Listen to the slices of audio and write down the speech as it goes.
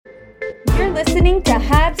You're listening to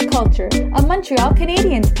Habs Culture, a Montreal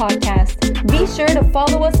Canadiens podcast. Be sure to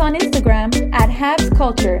follow us on Instagram at Habs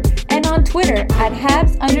Culture and on Twitter at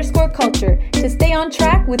Habs_Culture to stay on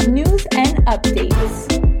track with news and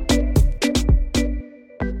updates.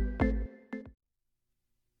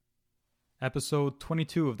 Episode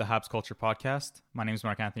 22 of the Habs Culture podcast. My name is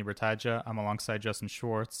Mark Anthony Bertaja. I'm alongside Justin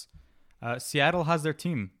Schwartz. Seattle has their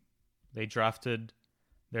team. They drafted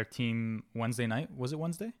their team Wednesday night. Was it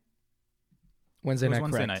Wednesday? Wednesday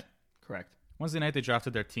night. Correct. Wednesday night they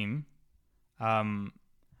drafted their team.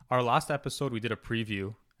 Our last episode we did a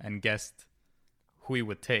preview and guessed who we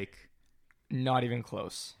would take. Not even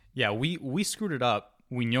close. Yeah, we screwed it up.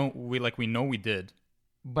 We know we did.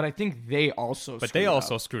 But I think they also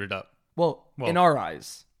screwed it up. Well, in our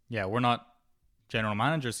eyes. Yeah, we're not general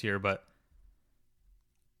managers here, but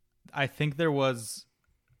I think there was,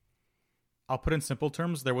 I'll put it in simple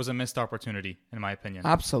terms, there was a missed opportunity, in my opinion.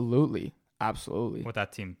 Absolutely. With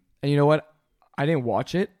that team. And you know what? I didn't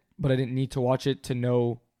watch it, but I didn't need to watch it to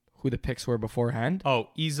know who the picks were beforehand. Oh,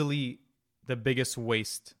 easily the biggest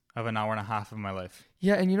waste of an hour and a half of my life.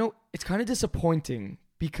 Yeah, and you know, it's kind of disappointing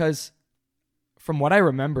because from what I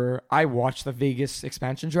remember, I watched the Vegas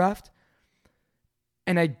expansion draft.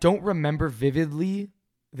 And I don't remember vividly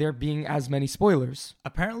there being as many spoilers.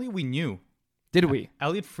 Apparently we knew. Did we?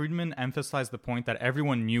 Elliot Friedman emphasized the point that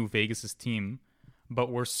everyone knew Vegas' team, but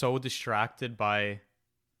we're so distracted by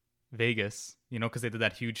Vegas, because they did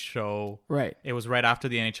that huge show. Right. It was right after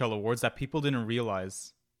the NHL awards that people didn't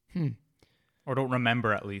realize. Or don't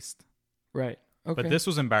remember at least. Right. Okay. But this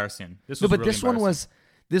was embarrassing. This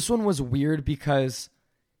one was weird because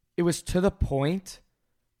it was to the point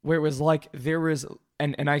where it was like there was...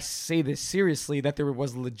 And I say this seriously, that there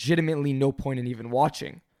was legitimately no point in even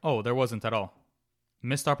watching. Oh, there wasn't at all.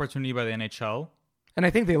 Missed opportunity by the NHL. And I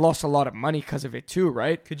think they lost a lot of money because of it too,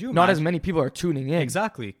 right? Could you imagine? Not as many people are tuning in.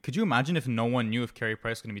 Exactly. Could you imagine if no one knew if Carey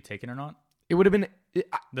Price was going to be taken or not? It would have been...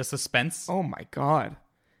 the suspense. Oh my God.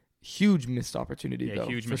 Huge missed opportunity, though.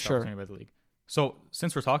 Huge missed opportunity by the league. So,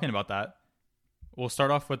 since we're talking about that, we'll start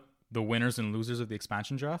off with the winners and losers of the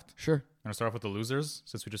expansion draft. Sure. I'll start off with the losers,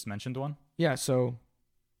 since we just mentioned one. Yeah, so...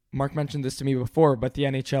 Mark mentioned this to me before, but the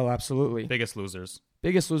NHL, absolutely. Biggest losers.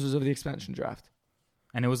 Biggest losers of the expansion draft.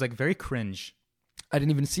 And it was like very cringe. I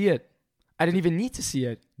didn't even see it. I didn't even need to see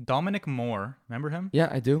it. Dominic Moore, remember him? Yeah,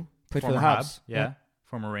 I do. Played for the Habs. Yeah,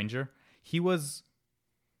 former Ranger. He was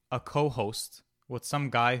a co-host with some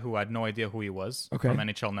guy who had no idea who he was from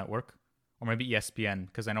NHL Network. Or maybe ESPN,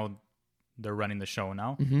 because I know they're running the show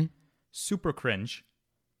now. Mm-hmm. Super cringe.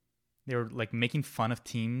 They were like making fun of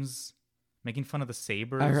teams. Making fun of the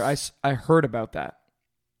Sabres. I heard about that.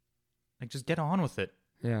 Like, just get on with it.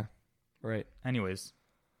 Yeah, right. Anyways.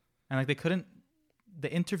 And, like, they couldn't...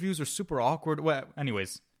 The interviews are super awkward. Well,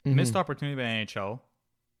 anyways. Missed opportunity by NHL.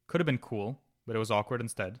 Could have been cool, but it was awkward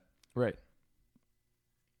instead. Right.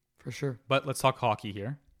 For sure. But let's talk hockey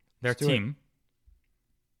here. Their team.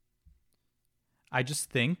 I just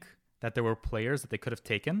think that there were players that they could have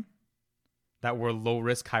taken that were low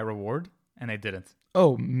risk, high reward, and they didn't.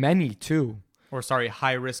 Oh, many too. Or sorry,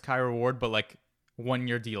 high risk, high reward, but like 1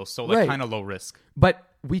 year deal. So like kind of low risk. But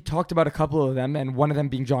we talked about a couple of them, and one of them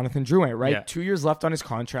being Jonathan Drouin, right? Yeah. 2 years left on his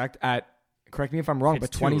contract at, correct me if I'm wrong, It's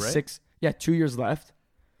but 26. 2, right? Yeah, 2 years left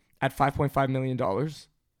at $5.5 million.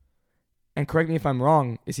 And correct me if I'm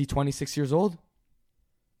wrong, is he 26 years old?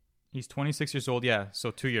 He's 26 years old, yeah.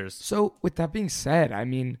 So 2 years. So with that being said, I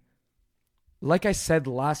mean, like I said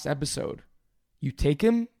last episode, you take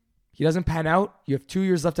him, he doesn't pan out, you have 2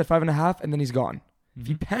 years left at 5.5, and then he's gone. If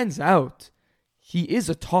he pans out, he is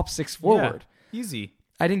a top 6 forward. Yeah, easy.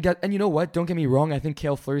 And you know what? Don't get me wrong. I think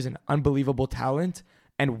Cale Fleury is an unbelievable talent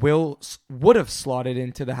and would have slotted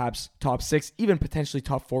into the Habs top 6, even potentially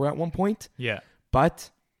top 4 at one point. Yeah. But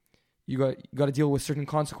you got to deal with certain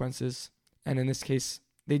consequences. And in this case,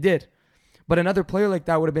 they did. But another player like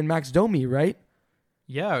that would have been Max Domi, right?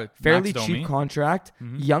 Yeah. Fairly cheap contract,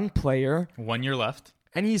 young player. 1 year left.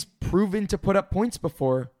 And he's proven to put up points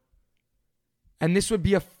before. And this would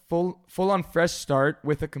be a full-on fresh start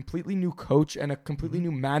with a completely new coach and a completely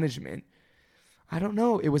new management. I don't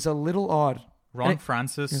know. It was a little odd. Ron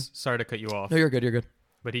Francis, sorry to cut you off. No, you're good.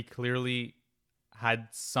 But he clearly had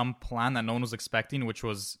some plan that no one was expecting, which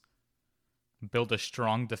was build a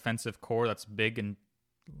strong defensive core that's big and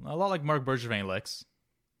a lot like Marc Bergevin likes.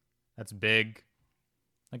 That's big.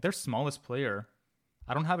 Like their smallest player.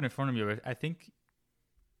 I don't have it in front of me, but I think...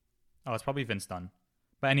 Oh, it's probably Vince Dunn.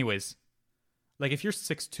 But anyways, like if you're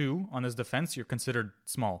 6'2" on his defense, you're considered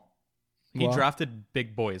small. He drafted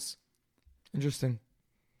big boys. Interesting.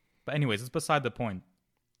 But anyways, it's beside the point.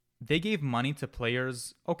 they gave money to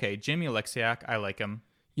players. Okay, Jamie Alexiak, I like him.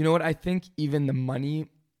 You know what? I think even the money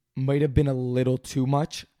might have been a little too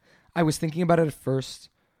much. I was thinking about it at first.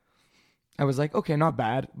 I was like, okay, not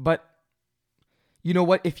bad. But you know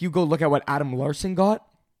what? If you go look at what Adam Larson got,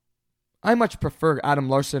 I much prefer Adam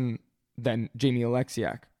Larson than Jamie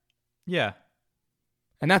Alexiak. Yeah.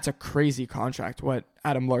 And that's a crazy contract, what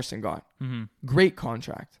Adam Larson got. Mm-hmm. Great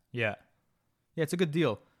contract. Yeah. Yeah, it's a good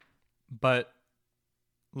deal. But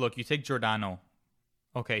look, you take Giordano.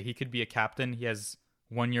 Okay, he could be a captain. He has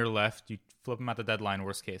 1 year left. You flip him at the deadline,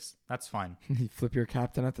 worst case. That's fine. You flip your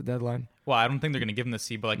captain at the deadline. Well, I don't think they're going to give him the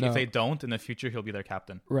C, but No. if they don't, in the future, he'll be their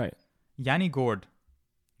captain. Right. Yanni Gord,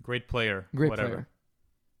 great player. Great whatever. player.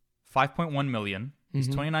 5.1 million. He's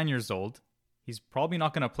Mhm. 29 years old. He's probably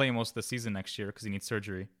not going to play most of the season next year because he needs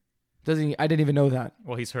surgery. Doesn't he? I didn't even know that.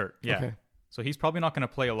 Well, he's hurt. Yeah. Okay. So he's probably not going to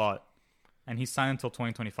play a lot. And he's signed until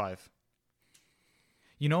 2025.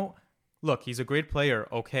 You know, look, he's a great player.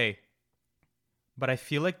 Okay. But I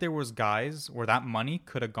feel like there was guys where that money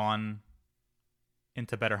could have gone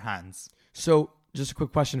into better hands. So, just a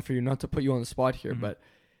quick question for you, not to put you on the spot here, Mhm. but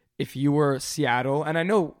if you were Seattle, and I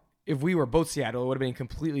know if we were both Seattle, it would have been a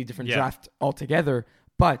completely different Yeah. draft altogether.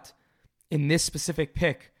 But in this specific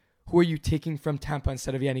pick, who are you taking from Tampa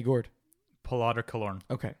instead of Yanni Gord? Palat or Killorn.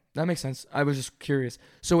 Okay, that makes sense. I was just curious.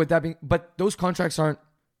 So with that being, but those contracts aren't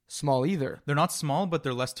small either, They're not small, but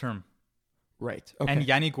they're less term. right? Okay, And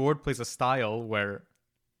Yanni Gord plays a style where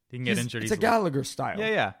he can get injured It's a easily. Gallagher style. Yeah,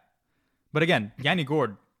 yeah. But again, Yanni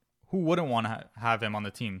Gord, who wouldn't want to have him on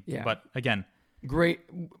the team? Yeah. But again, Great,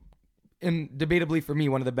 and debatably for me,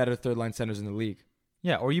 one of the better third line centers in the league.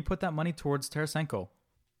 yeah, or you put that money towards Tarasenko.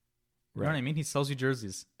 You know what I mean? He sells you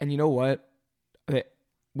jerseys. And you know what?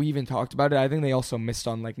 We even talked about it. I think they also missed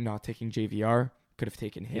on like not taking JVR. Could have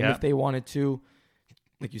taken him Yeah. if they wanted to.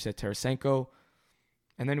 Like you said, Tarasenko.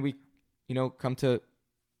 And then we, come to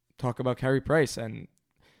talk about Carey Price. And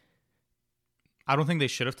I don't think they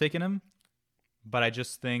should have taken him, but I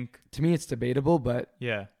just think, to me, it's debatable. But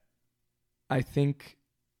yeah, I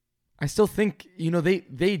still think,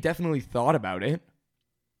 they definitely thought about it.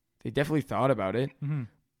 mm-hmm.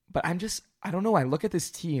 But I don't know. I look at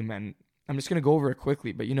this team and I'm just going to go over it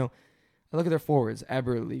quickly. But, I look at their forwards,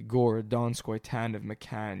 Eberle, Gore, Donskoy, Tanev,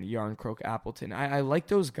 McCann, Yarncroke, Appleton. I like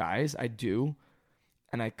those guys. I do.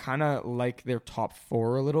 And I kind of like their top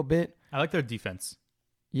four a little bit. I like their defense.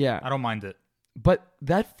 Yeah. I don't mind it. But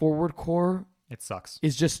that forward core It sucks.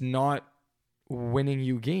 is just not winning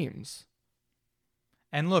you games.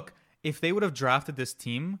 And look, if they would have drafted this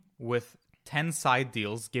team with 10 side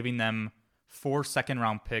deals, giving them 4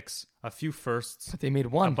 second-round picks, a few firsts, But they made a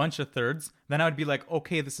one. bunch of thirds, then I would be like,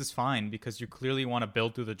 okay, this is fine because you clearly want to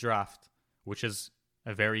build through the draft, which is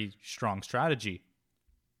a very strong strategy.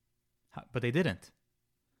 But they didn't.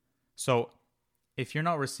 So if you're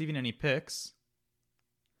not receiving any picks,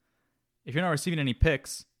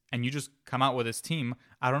 and you just come out with this team,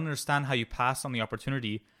 I don't understand how you pass on the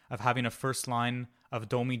opportunity of having a first line of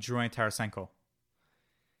Domi, Drouin, and Tarasenko.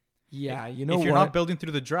 Yeah, if what? you're not building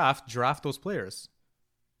through the draft those players.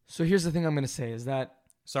 So here's the thing I'm going to say is that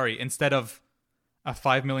Sorry, instead of a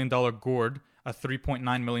 $5 million Gord, a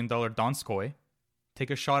 $3.9 million Donskoy, take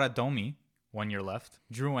a shot at Domi, 1 year left.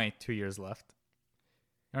 Drouin, 2 years left.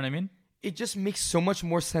 You know what I mean? it just makes so much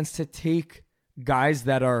more sense to take guys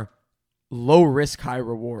that are low risk, high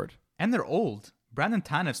reward. And they're old. Brandon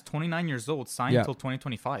Tanev's 29 years old, signed Yeah. until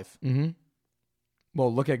 2025. Mm-hmm.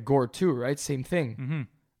 Well, look at Gore too, right? Same thing. Mm-hmm.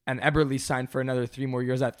 And Eberle signed for another 3 more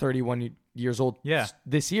years at 31 years old Yeah.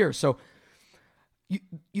 this year. So,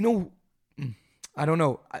 I don't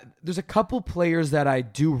know. There's a couple players that I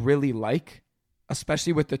do really like,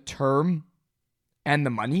 especially with the term and the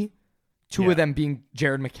money. Two Yeah. of them being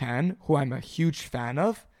Jared McCann, who I'm a huge fan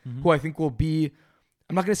of, Mm-hmm. who I think will be,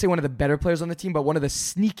 I'm not going to say one of the better players on the team, but one of the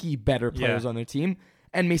sneaky better players Yeah. on their team,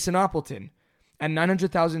 and Mason Appleton. At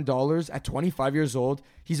 $900,000 at 25 years old,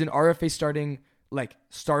 he's an RFA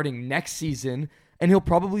starting next season, and he'll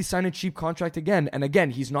probably sign a cheap contract again. And again,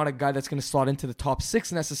 he's not a guy that's going to slot into the top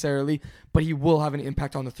 6 necessarily, but he will have an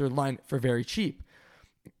impact on the third line for very cheap.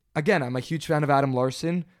 Again, I'm a huge fan of Adam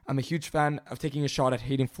Larson. I'm a huge fan of taking a shot at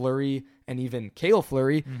Hayden Fleury and even Cale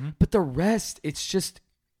Fleury. Mm-hmm. But the rest, it's just,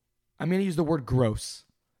 I'm going to use the word gross.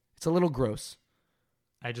 It's a little gross.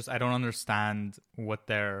 I don't understand what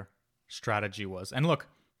their strategy was. And look,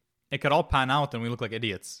 it could all pan out and we look like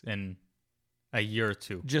idiots in a year or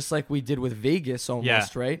two. Just like we did with Vegas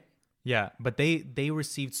almost, right? Yeah, but they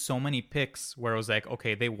received so many picks where it was like,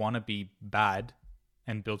 okay, they want to be bad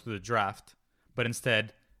and build through the draft, but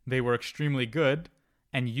instead they were extremely good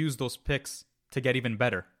and used those picks to get even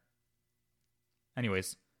better.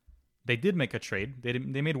 Anyways, They did make a trade.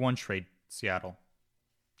 They made one trade, Seattle.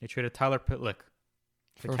 They traded Tyler Pitlick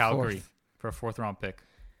to For a Calgary fourth. for a 4th-round pick.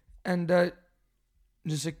 And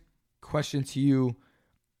just a question to you.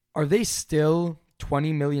 Are they still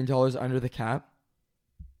 $20 million under the cap?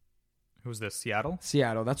 Who's this? Seattle?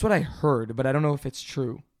 Seattle. That's what I heard, but I don't know if it's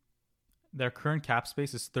true. Their current cap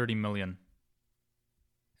space is $30 million.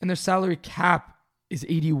 And their salary cap is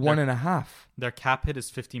 81 and a half. Their cap hit is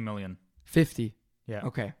 $50 million. 50. Yeah.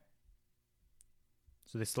 Okay.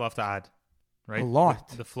 So they still have to add, right? A lot.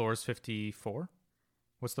 The floor is 54.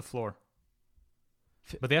 What's the floor?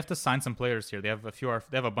 But they have to sign some players here. They have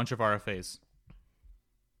they have a bunch of RFAs.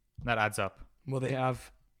 That adds up. Well, they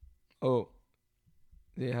have.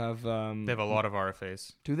 They have. They have a lot of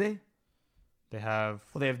RFAs. Do they? They have.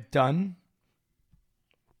 Well, they have Dunn.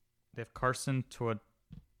 They have Carson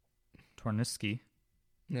Torniski.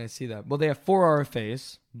 Yeah, I see that. Well, they have 4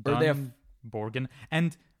 RFAs. Or they have. Borgen.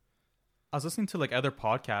 And I was listening to like other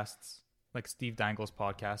podcasts, like Steve Dangle's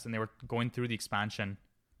podcast, and they were going through the expansion.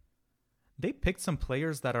 They picked some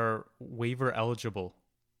players that are waiver eligible,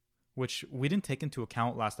 which we didn't take into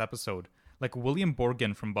account last episode. Like William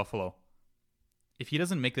Borgen from Buffalo. If he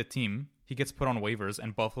doesn't make the team, he gets put on waivers,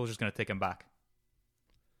 and Buffalo's just going to take him back.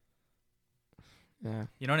 Yeah.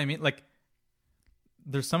 You know what I mean? Like,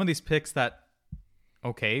 there's some of these picks that,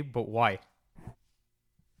 okay, but why?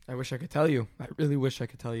 I wish I could tell you. I really wish I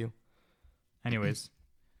could tell you. Anyways,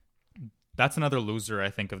 that's another loser, I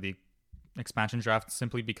think, of the expansion draft,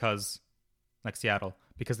 simply because, like Seattle,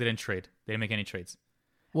 because they didn't trade. They didn't make any trades.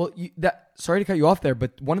 Well, sorry to cut you off there,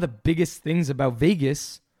 but one of the biggest things about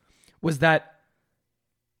Vegas was that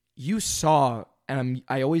you saw, and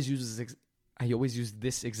I always use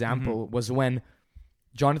this example, was when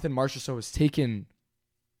Jonathan Marchessault was taken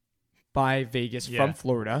by Vegas from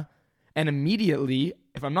Florida, and immediately,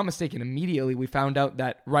 if I'm not mistaken, we found out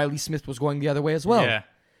that Riley Smith was going the other way as well. Yeah.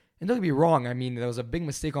 And don't get me wrong, I mean, there was a big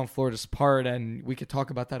mistake on Florida's part, and we could talk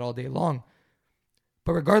about that all day long.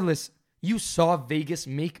 But regardless, you saw Vegas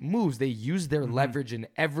make moves. They used their leverage in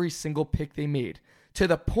every single pick they made, to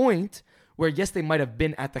the point where, yes, they might have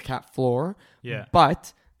been at the cap floor,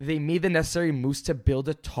 but they made the necessary moves to build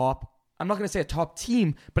a top, I'm not going to say a top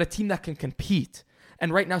team, but a team that can compete.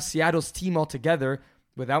 And right now, Seattle's team altogether,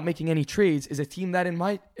 without making any trades, is a team that, in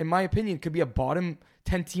my opinion, could be a bottom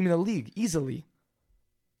 10 team in the league easily.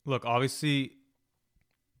 Look, obviously,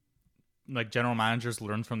 like general managers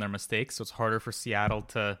learn from their mistakes, so it's harder for Seattle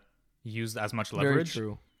to use as much leverage. Very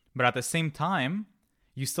true. But at the same time,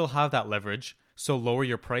 you still have that leverage, so lower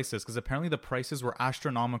your prices, because apparently the prices were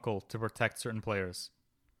astronomical to protect certain players.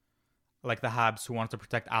 Like the Habs, who wanted to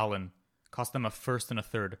protect Allen, cost them a 1st and a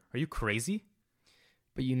 3rd. Are you crazy?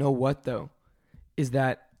 But you know what, though, is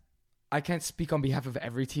that I can't speak on behalf of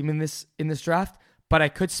every team in this draft, but I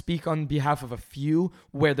could speak on behalf of a few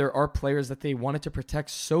where there are players that they wanted to protect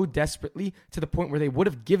so desperately to the point where they would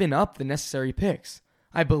have given up the necessary picks.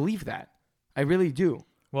 I believe that. I really do.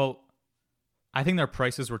 Well, I think their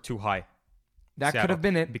prices were too high. That Seattle. could have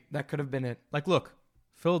been it. That could have been it. Like, look,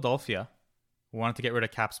 Philadelphia wanted to get rid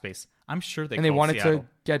of cap space. I'm sure they and they called wanted Seattle. to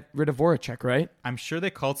get rid of Voracek, right? I'm sure they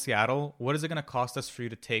called Seattle. What is it going to cost us for you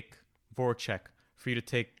to take Voracek, for you to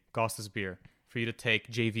take Gostisbehere, for you to take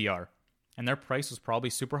JVR? And their price was probably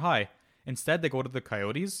super high. Instead, they go to the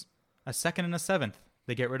Coyotes, a 2nd and a 7th.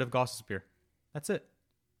 They get rid of Gostisbehere. That's it.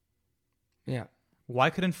 Yeah. Why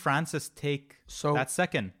couldn't Francis take that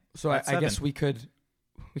 2nd? So I guess we can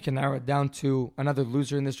narrow it down to another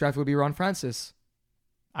loser in this draft would be Ron Francis.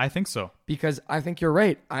 I think so. Because I think you're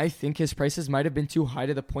right. I think his prices might have been too high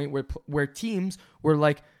to the point where teams were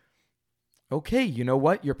like, okay, you know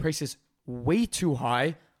what? Your price is way too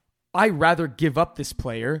high. I'd rather give up this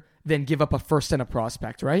player than give up a 1st and a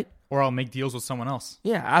prospect, right? Or I'll make deals with someone else.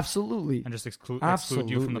 Yeah, absolutely. And just exclude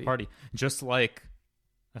you from the party. Just like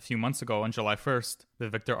a few months ago on July 1st, the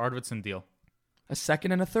Victor Arvidsson deal. A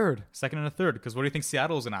 2nd and a 3rd. 2nd and a 3rd. Because what do you think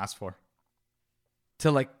Seattle is going to ask for?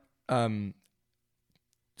 To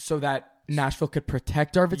so that Nashville could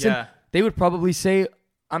protect Arvidsson? Yeah. They would probably say,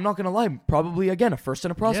 I'm not going to lie, probably again, a 1st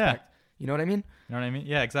and a prospect. Yeah. You know what I mean? You know what I mean?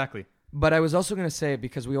 Yeah, exactly. But I was also going to say,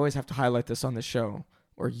 because we always have to highlight this on the show,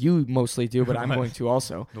 or you mostly do, but I'm going to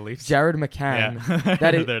also. The Leafs? Jared McCann. Yeah.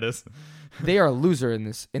 That is, there it is. They are a loser in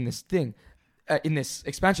this thing, in this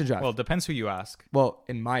expansion draft. Well, it depends who you ask. Well,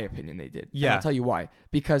 in my opinion, they did. Yeah. And I'll tell you why.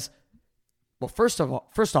 Because, well, first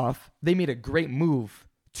off, they made a great move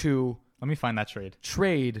to Let me find that trade.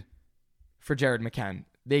 Trade for Jared McCann.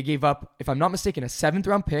 They gave up, if I'm not mistaken, a 7th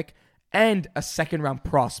round pick and a 2nd round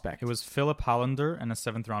prospect. It was Philip Hollander and a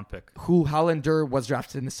 7th round pick. Who Hollander was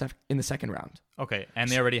drafted in the 2nd round. Okay, and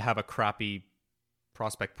they already have a crappy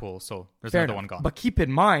prospect pool. So there's Fair another enough. one gone. But keep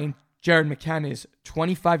in mind, Jared McCann is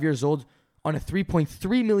 25 years old on a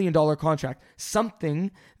 $3.3 million contract, something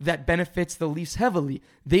that benefits the Leafs heavily.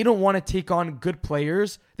 They don't want to take on good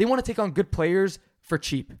players. They want to take on good players for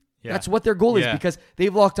cheap. Yeah. That's what their goal is Yeah. because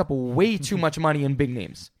they've locked up way too much money in big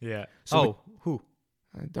names. Yeah. So who?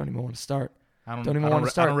 I don't even want to start. I don't even I want to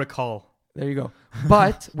I start. don't recall. There you go.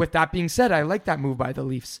 But with that being said, I like that move by the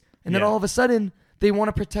Leafs. And then Yeah. all of a sudden, they want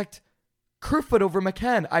to protect Kerfoot over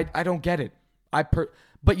McCann. I don't get it.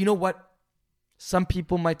 But you know what? Some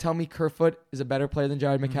people might tell me Kerfoot is a better player than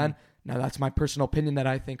Jared McCann. Now, that's my personal opinion that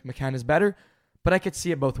I think McCann is better. But I could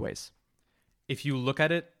see it both ways. If you look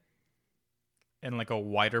at it in like a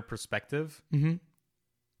wider perspective,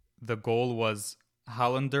 the goal was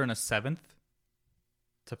Hollander in a 7th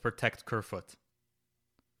to protect Kerfoot.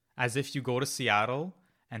 As if you go to Seattle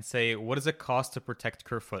and say, what does it cost to protect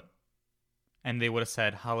Kerfoot? And they would have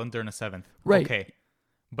said Hollander in a 7th. Right. Okay.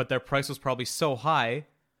 But their price was probably so high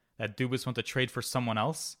that Dubas went to trade for someone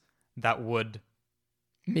else that would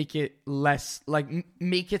Make it less,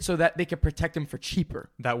 make it so that they could protect him for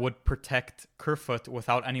cheaper. protect Kerfoot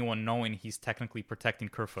without anyone knowing he's technically protecting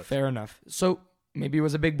Kerfoot. Fair enough. So maybe it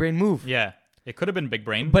was a big brain move. Yeah. It could have been big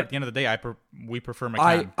brain, But- but at the end of the day, we prefer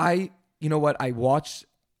McCann. You know what? I watched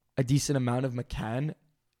a decent amount of McCann,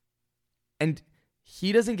 and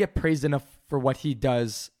he doesn't get praised enough for what he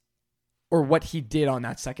does or what he did on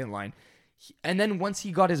that second line. And then once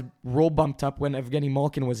he got his role bumped up when Evgeny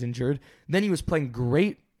Malkin was injured, then he was playing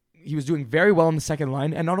great. He was doing very well in the second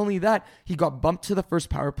line. And not only that, he got bumped to the first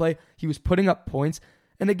power play. He was putting up points.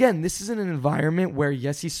 And again, this isn't an environment where,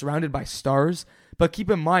 yes, he's surrounded by stars. But keep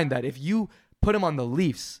in mind that if you put him on the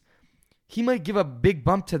Leafs, he might give a big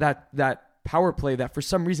bump to that power play that for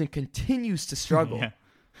some reason continues to struggle. Yeah.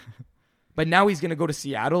 But now he's going to go to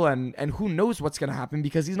Seattle, and who knows what's going to happen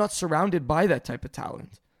because he's not surrounded by that type of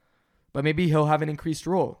talent. But maybe he'll have an increased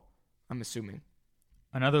role, I'm assuming.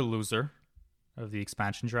 Another loser of the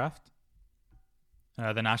expansion draft,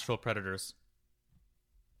 the Nashville Predators.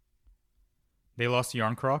 They lost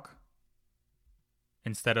Yarncroc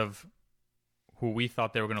instead of who we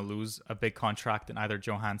thought they were going to lose, a big contract in either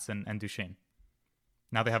Johansson and Duchesne.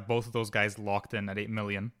 Now they have both of those guys locked in at $8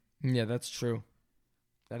 million. Yeah, that's true.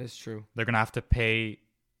 That is true. They're going to have to pay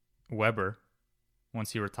Weber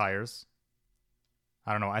once he retires.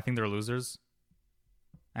 I don't know. I think they're losers.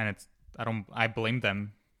 And I blame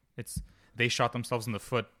them. They shot themselves in the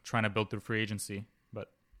foot trying to build through free agency, but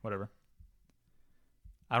whatever.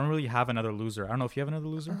 I don't really have another loser. I don't know if you have another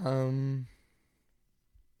loser.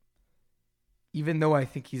 Even though I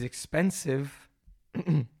think he's expensive,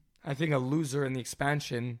 I think a loser in the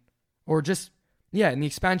expansion, or just, in the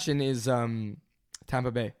expansion is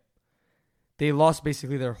Tampa Bay. They lost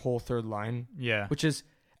basically their whole third line. Yeah. Which is,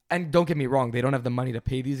 and don't get me wrong, they don't have the money to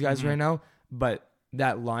pay these guys right now, but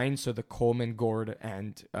that line, so the Coleman, Gord,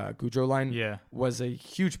 and Goudreau line was a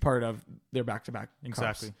huge part of their back-to-back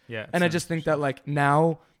Exactly. cups. Yeah. And I just think that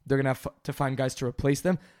now they're going to have to find guys to replace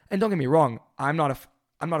them. And don't get me wrong, I'm not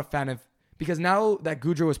a fan of, because now that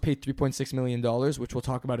Goudreau was paid $3.6 million, which we'll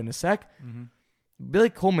talk about in a sec, Billy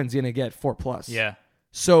Coleman's going to get 4+. Yeah.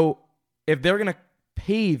 So if they're going to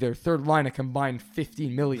pay their third line a combined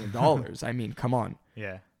 $15 million, I mean, come on.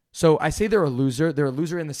 Yeah. So I say they're a loser. They're a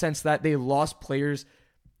loser in the sense that they lost players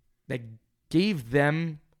that gave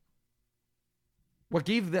them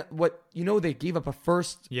they gave up a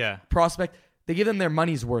first prospect. They gave them their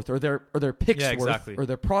money's worth or their picks worth or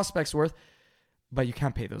their prospects worth, but you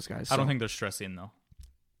can't pay those guys. I don't think they're stressing though.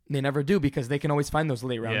 They never do because they can always find those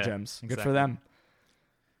late round gems. Good for them.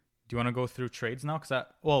 Do you want to go through trades now? Unless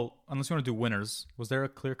you want to do winners, was there a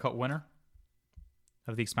clear-cut winner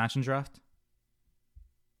of the expansion draft?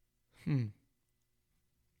 I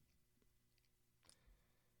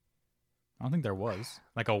don't think there was.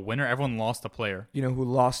 Like a winner, everyone lost a player. You know who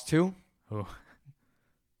lost too? Who?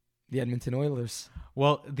 The Edmonton Oilers.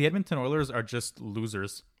 Well, the Edmonton Oilers are just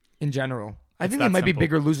losers. In general. I It's think that they might be simple.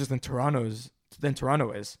 bigger losers than Toronto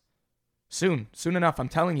is. Soon enough, I'm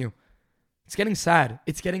telling you. It's getting sad.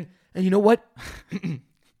 And you know what?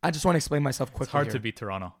 I just want to explain myself quickly. It's hard here. to beat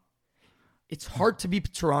Toronto. It's hard to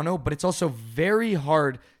beat Toronto, but it's also very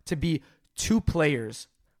hard to be two players,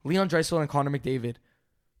 Leon Draisaitl and Connor McDavid,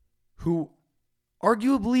 who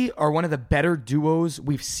arguably are one of the better duos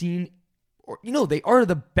we've seen. They are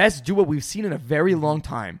the best duo we've seen in a very long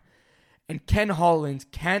time. And Ken Holland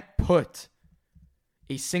can't put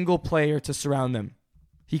a single player to surround them.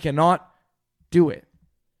 He cannot do it.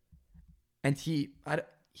 And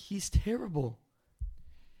he's terrible.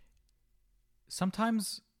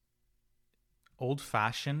 Sometimes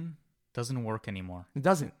old-fashioned doesn't work anymore. It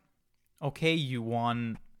doesn't. okay, you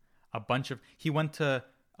won a bunch of. He went to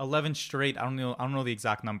 11 straight. I don't know the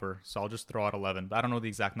exact number, so I'll just throw out 11. But I don't know the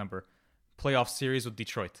exact number. Playoff series with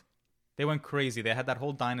Detroit. They went crazy. They had that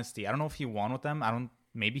whole dynasty. I don't know if he won with them.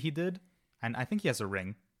 Maybe he did, and I think he has a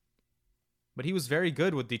ring. But he was very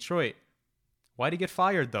good with Detroit. Why'd he get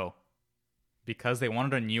fired though? Because they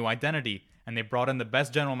wanted a new identity, and they brought in the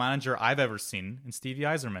best general manager I've ever seen in Stevie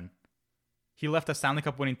Yzerman. He left a Stanley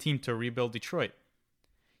Cup winning team to rebuild Detroit.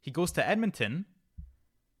 He goes to Edmonton,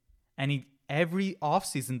 and he every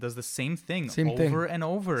offseason does the same thing over and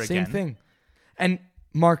over again. Same thing. And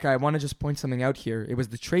Mark, I want to just point something out here. It was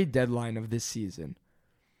the trade deadline of this season.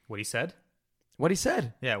 What he said? What he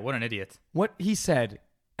said. Yeah, what an idiot. What he said.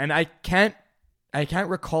 And I can't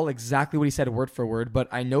recall exactly what he said word for word, but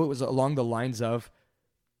I know it was along the lines of,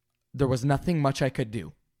 there was nothing much I could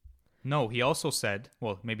do. No, he also said,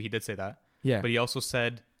 well, maybe he did say that. Yeah. But he also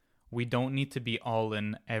said, we don't need to be all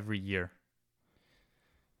in every year.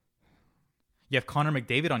 You have Connor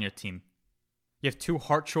McDavid on your team. You have 2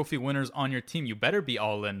 Hart Trophy winners on your team. You better be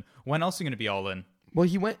all in. When else are you going to be all in? Well,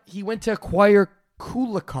 he went to acquire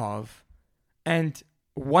Kulikov and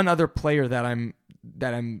one other player that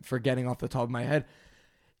I'm forgetting off the top of my head.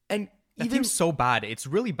 And that team's so bad. It's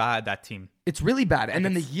really bad, that team. It's really bad. And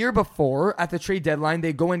then the year before, at the trade deadline,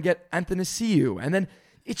 they go and get Anthony Ciu. And then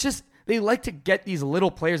it's just, they like to get these little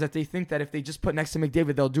players that they think that if they just put next to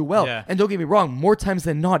McDavid, they'll do well. Yeah. And don't get me wrong, more times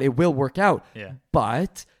than not, it will work out. Yeah.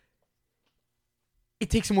 But it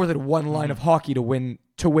takes more than one line of hockey to win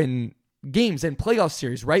games and playoff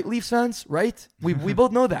series, right, Leafs fans? Right? We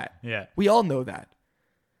both know that. Yeah. We all know that.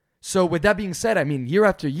 So with that being said, I mean, year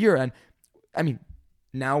after year, and I mean,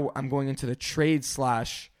 now I'm going into the trade /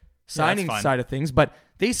 signing side of things, but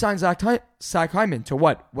they signed Zach Hyman to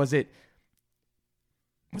what? Was it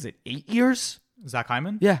 8 years? Zach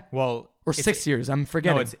Hyman? Yeah. Well, or 6 years. I'm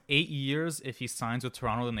forgetting. No, it's 8 years. If he signs with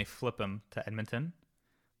Toronto, then they flip him to Edmonton.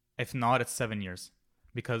 If not, it's 7 years.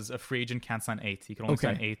 Because a free agent can't sign 8. He can only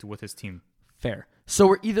sign 8 with his team. Fair. So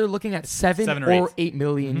we're either looking at 7 or 8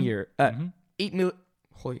 million a year. 8 million.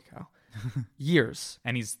 Holy cow. Years.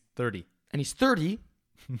 And he's 30. And he's 30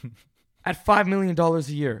 at $5 million a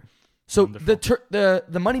year. So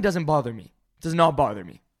the money doesn't bother me. It does not bother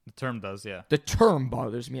me. The term does, yeah. The term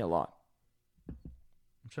bothers me a lot.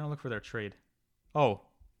 I'm trying to look for their trade. Oh,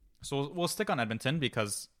 so we'll stick on Edmonton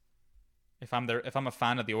because if I'm a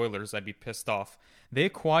fan of the Oilers, I'd be pissed off. They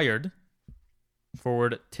acquired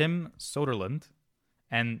forward Tim Soderlund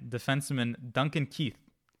and defenseman Duncan Keith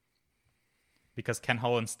because Ken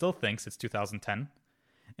Holland still thinks it's 2010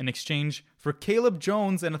 in exchange for Caleb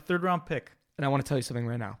Jones and a 3rd-round pick. And I want to tell you something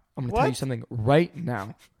right now. I'm going to tell you something right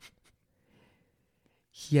now.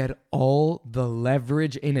 He had all the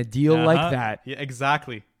leverage in a deal like that. Yeah,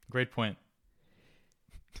 exactly. Great point.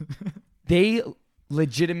 They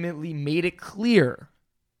legitimately made it clear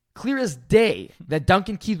as day, that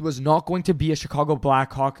Duncan Keith was not going to be a Chicago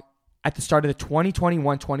Blackhawk at the start of the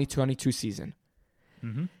 2021-2022 season.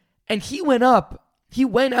 Mm-hmm. And he went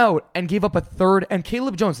out and gave up a 3rd, and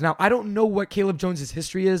Caleb Jones. Now, I don't know what Caleb Jones'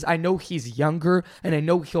 history is. I know he's younger, and I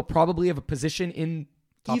know he'll probably have a position in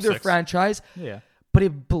Top either 6. franchise. Yeah. But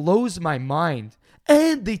it blows my mind.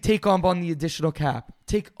 And they take on the additional cap.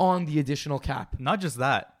 Not just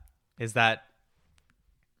that. Is that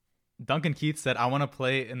Duncan Keith said, I want to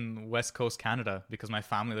play in West Coast Canada because my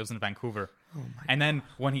family lives in Vancouver. And then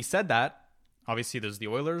when he said that, obviously there's the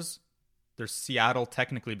Oilers, there's Seattle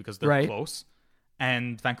technically because they're close,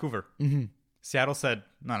 and Vancouver. Mm-hmm. Seattle said,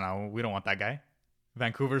 no, we don't want that guy.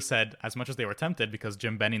 Vancouver said, as much as they were tempted because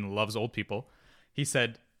Jim Benning loves old people, he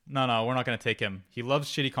said, no, we're not going to take him. He loves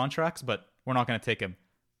shitty contracts, but we're not going to take him.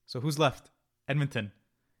 So who's left? Edmonton.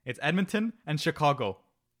 It's Edmonton and Chicago.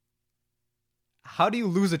 How do you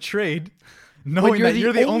lose a trade knowing that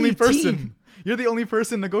you're the only person? Team. You're the only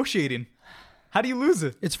person negotiating. How do you lose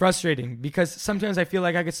it? It's frustrating because sometimes I feel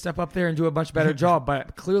like I could step up there and do a much better job,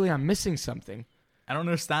 but clearly I'm missing something. I don't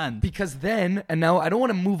understand. Because then, and now I don't want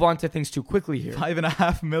to move on to things too quickly here.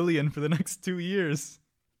 $5.5 million for the next 2 years.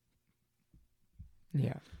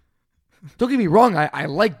 Yeah. Don't get me wrong. I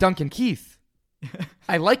like Duncan Keith.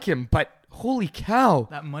 I like him, but holy cow.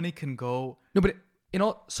 That money can go. No, but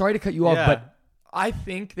sorry to cut you off, but I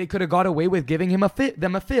think they could have got away with giving him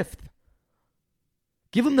them a 5th.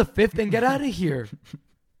 Give him the 5th and get out of here.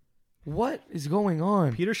 What is going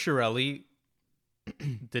on? Peter Chiarelli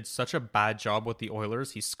did such a bad job with the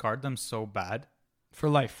Oilers. He scarred them so bad. For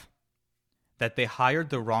life. That they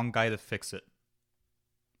hired the wrong guy to fix it.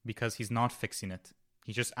 Because he's not fixing it.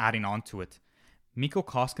 He's just adding on to it. Mikko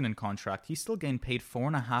Koskinen contract. He's still getting paid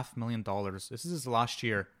 $4.5 million. This is his last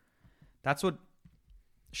year. That's what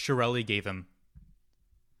Chiarelli gave him.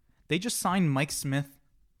 They just signed Mike Smith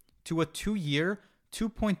to a 2-year,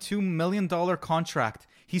 $2.2 million contract.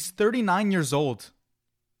 He's 39 years old.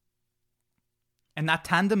 And that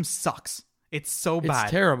tandem sucks. It's so bad.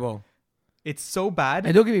 It's terrible. It's so bad.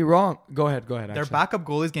 And don't get me wrong. Go ahead. Their Actually. backup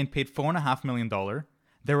goalie is getting paid $4.5 million.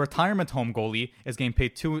 Their retirement home goalie is getting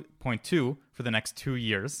paid $2.2 for the next 2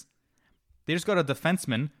 years. They just got a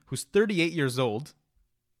defenseman who's 38 years old.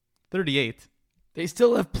 38. They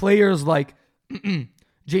still have players like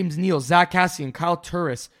James Neal, Zach Cassian, Kyle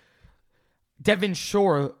Turris, Devin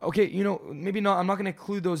Shore. Okay, maybe not. I'm not going to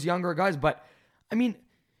include those younger guys, but I mean,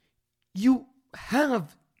 you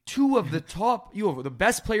have two of the top. You have the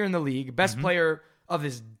best player in the league, best player of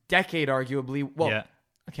this decade, arguably. Well, Yeah.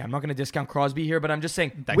 okay, I'm not going to discount Crosby here, but I'm just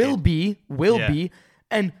saying Decade. will Yeah. be,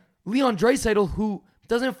 and Leon Draisaitl, who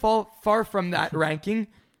doesn't fall far from that ranking,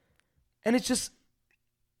 and it's just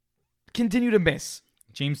continue to miss.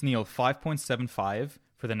 James Neal, 5.75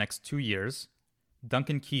 for the next 2 years.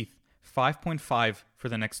 Duncan Keith, 5.5 for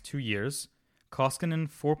the next 2 years. Koskinen,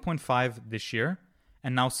 4.5 this year.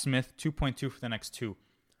 And now Smith, 2.2 for the next 2.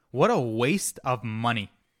 What a waste of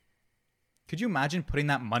money. Could you imagine putting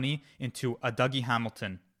that money into a Dougie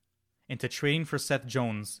Hamilton, into trading for Seth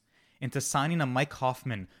Jones, into signing a Mike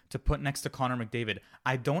Hoffman to put next to Connor McDavid?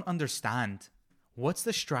 I don't understand. What's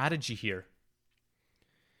the strategy here?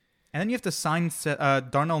 And then you have to sign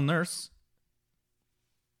Darnell Nurse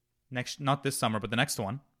not this summer, but the next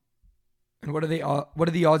one. And what are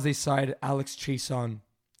the odds they sign Alex Chiasson?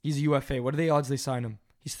 He's a UFA. What are the odds they sign him?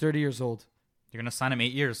 He's 30 years old. You're going to sign him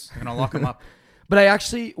 8 years. You're going to lock him up.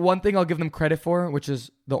 But one thing I'll give them credit for, which is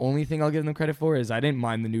the only thing I'll give them credit for, is I didn't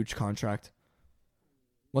mind the Nuge contract.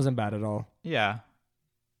 Wasn't bad at all. Yeah.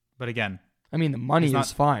 But again, I mean, the money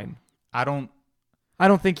is fine. I don't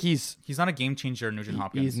think he's not a game changer, Nugent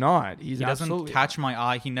Hopkins. He's not. He doesn't catch my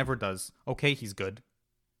eye. He never does. Okay, he's good.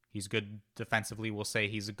 He's good defensively, we'll say.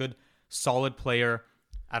 He's a good, solid player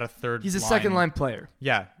at a third He's a line. second line player.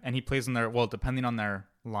 Yeah, and he plays in depending on their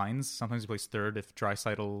lines. Sometimes he plays third if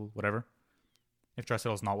Draisaitl, whatever. If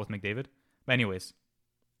Draisaitl's not with McDavid. But anyways,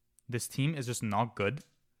 this team is just not good.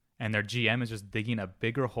 And their GM is just digging a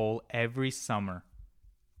bigger hole every summer.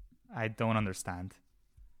 I don't understand.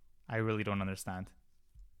 I really don't understand.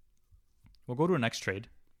 We'll go to our next trade.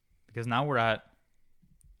 Because now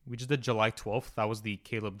we just did July 12th. That was the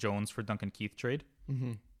Caleb Jones for Duncan Keith trade.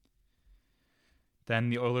 Mm-hmm. Then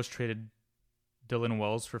the Oilers traded Dylan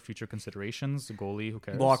Wells for future considerations. The goalie, who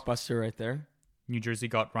cares? Blockbuster right there. New Jersey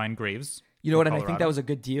got Ryan Graves. You know what? And I think that was a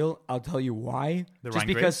good deal. I'll tell you why.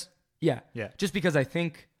 Graves? Yeah. Just because I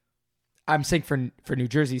think I'm saying for New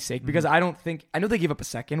Jersey's sake, because I know they gave up a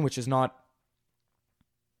second, which is not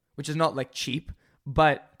like cheap,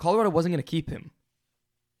 but Colorado wasn't going to keep him.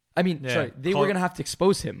 I mean, they were going to have to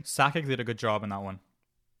expose him. Sakic did a good job in that one.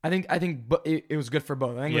 I think it was good for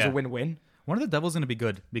both. I think it was a win-win. One of the Devils going to be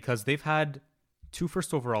good because they've had 2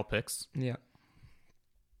 first overall picks. Yeah.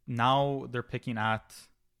 Now they're picking at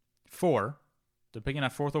 4. They're picking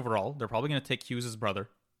at 4th overall. They're probably going to take Hughes' brother.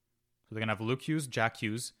 So they're going to have Luke Hughes, Jack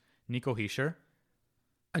Hughes, Nico Hischier.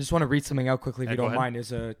 I just want to read something out quickly if you don't mind.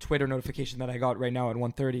 It's a Twitter notification that I got right now at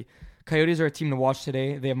 1:30. Coyotes are a team to watch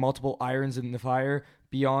today. They have multiple irons in the fire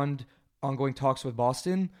beyond ongoing talks with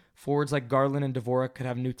Boston. Forwards like Garland and Dvorak could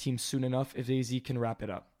have new teams soon enough if AZ can wrap it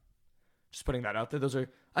up. Just putting that out there.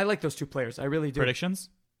 I like those 2 players. I really do. Predictions?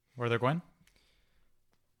 Where they're going?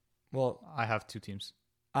 Well, I have 2 teams.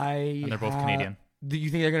 And they're both Canadian. Do you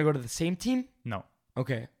think they're going to go to the same team? No.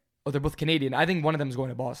 Okay. Oh, they're both Canadian. I think one of them is going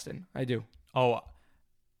to Boston. I do. Oh,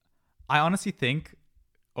 I honestly think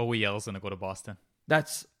OEL's going to go to Boston.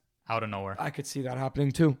 That's out of nowhere. I could see that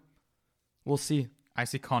happening too. We'll see. I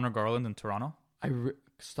see Connor Garland in Toronto.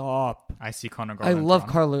 Stop. I see Connor Garland. I love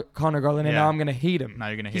Connor Garland, and now I'm going to hate him. Now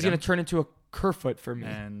you're going to hate He's him. going to turn into a Kerfoot for me.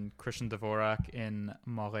 And Christian Dvorak in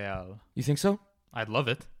Montreal. You think so? I'd love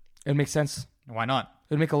it. It makes sense. Why not?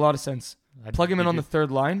 It would make a lot of sense. Plug him in on the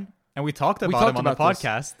third line. And we talked about him on the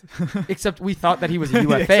podcast. Except we thought that he was a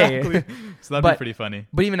UFA. Exactly. So that'd be pretty funny.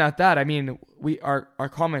 But even at that, I mean, our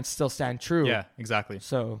comments still stand true. Yeah, exactly.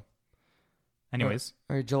 So, anyways.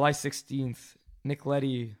 All right, July 16th, Nick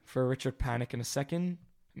Leddy for Richard Panik in a second.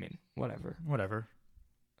 I mean, whatever.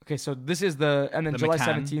 Okay, so this is and then July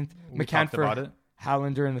 17th, McCann for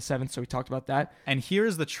Hallander in the 7th, so we talked about that. And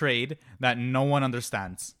here's the trade that no one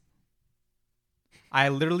understands. I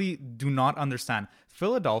literally do not understand.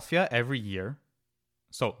 Philadelphia every year.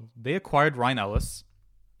 So they acquired Ryan Ellis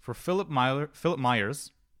for Philip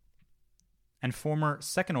Myers and former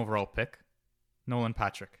 2nd overall pick, Nolan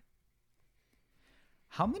Patrick.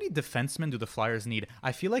 How many defensemen do the Flyers need?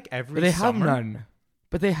 I feel like every they summer... have none.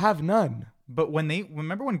 But they have none. But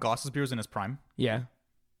remember when Gossesbeer was in his prime? Yeah.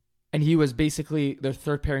 And he was basically their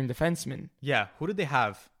third pairing defenseman. Yeah. Who did they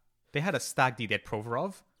have? They had a stack D. They had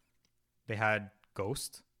Provorov. They had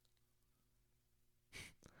Ghost.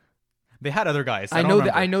 They had other guys. I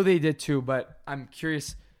know they did too, but I'm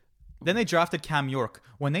curious. Then they drafted Cam York.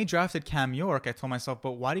 When they drafted Cam York, I told myself,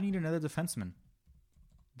 but why do you need another defenseman?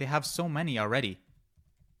 They have so many already.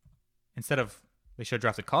 Instead of, they should have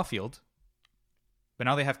drafted Caulfield. But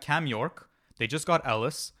now they have Cam York. They just got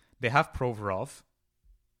Ellis. They have Provorov.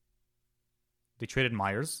 They traded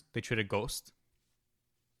Myers. They traded Ghost.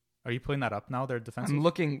 Are you pulling that up now, their defensive? I'm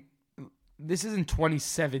looking. This is in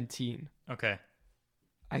 2017. Okay.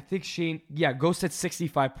 I think Ghost had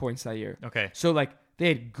 65 points that year. Okay. So, like, they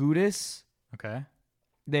had Gudis. Okay.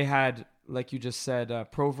 They had, like you just said,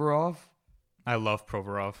 Provorov. I love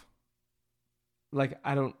Provorov. Like,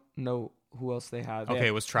 I don't know who else they had. They had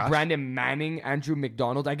it was trash. Brandon Manning, Andrew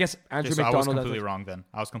McDonald. I guess Andrew So McDonald. I was completely wrong then.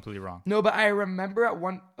 I was completely wrong. No, but I remember at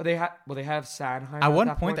one they have Sanheim. At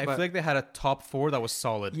one point, I I feel like they had a top 4 that was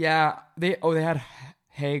solid. Yeah, they had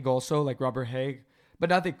Haig also, like Robert Haig, but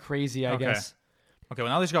nothing crazy, I guess. Okay,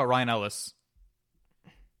 well now they just got Ryan Ellis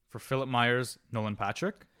for Philip Myers, Nolan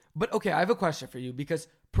Patrick. But okay, I have a question for you because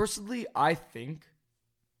personally, I think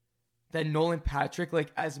that Nolan Patrick,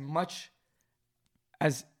 like as much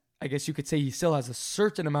as I guess you could say he still has a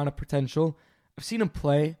certain amount of potential. I've seen him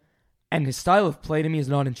play, and his style of play to me is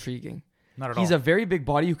not intriguing. Not at all. He's a very big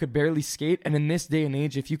body who could barely skate, and in this day and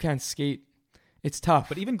age, if you can't skate, it's tough.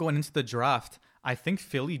 But even going into the draft, I think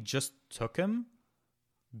Philly just took him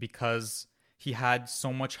because he had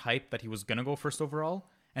so much hype that he was going to go first overall,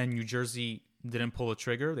 and New Jersey didn't pull the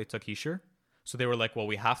trigger. They took Hischier. So they were like, well,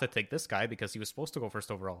 we have to take this guy because he was supposed to go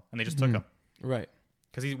first overall, and they just took him. Right.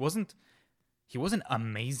 Because he wasn't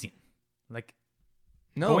amazing. Like,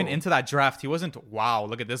 No. going into that draft, he wasn't, wow,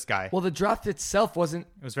 look at this guy. Well, the draft itself wasn't.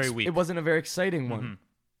 It was very weak. It wasn't a very exciting one. Mm-hmm.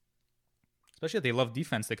 Especially if they love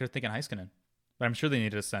defense, they could have taken Heiskanen. But I'm sure they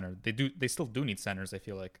needed a center. They still do need centers, I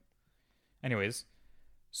feel like. Anyways,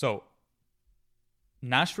 so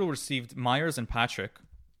Nashville received Myers and Patrick,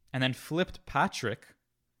 and then flipped Patrick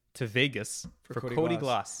to Vegas for Cody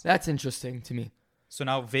Glass. That's interesting to me. So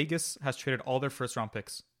now Vegas has traded all their first round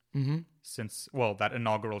picks since, that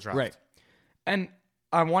inaugural draft. Right. And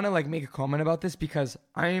I want to make a comment about this because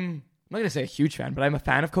I'm not going to say a huge fan, but I'm a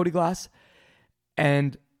fan of Cody Glass.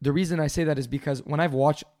 And the reason I say that is because when I've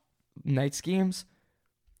watched Knights games,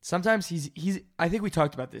 sometimes he's I think we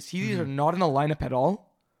talked about this. He's either not in the lineup at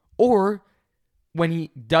all, or when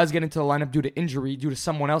he does get into the lineup due to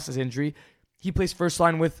someone else's injury, he plays first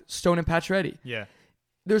line with Stone and Pacioretty. Yeah.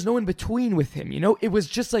 There's no in between with him, It was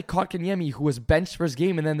just like Kotkaniemi, who was benched for his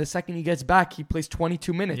game, and then the second he gets back, he plays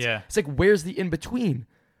 22 minutes. Yeah. It's like, where's the in between?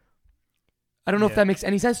 I don't know if that makes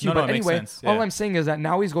any sense to you, but anyway, all I'm saying is that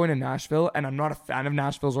now he's going to Nashville, and I'm not a fan of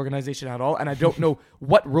Nashville's organization at all, and I don't know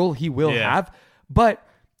what role he will have. But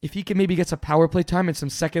if he can maybe get some power play time and some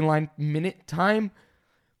second line minute time,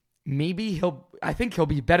 maybe I think he'll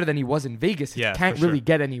be better than he was in Vegas. It can't really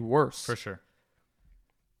get any worse. For sure.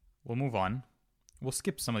 We'll move on. We'll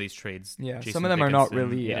skip some of these trades. Yeah, Jason some of them are not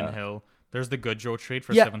really. Eden Hill. There's the Goodrow trade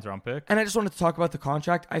for a 7th round pick. And I just wanted to talk about the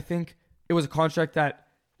contract. I think it was a contract that,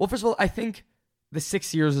 well, first of all, I think the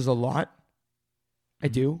 6 years is a lot. I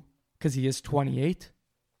do, because he is 28.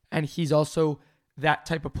 And he's also that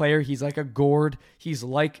type of player. He's like a Gord. He's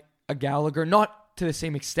like a Gallagher. Not to the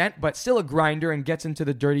same extent, but still a grinder and gets into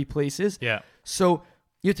the dirty places. Yeah. So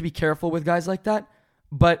you have to be careful with guys like that.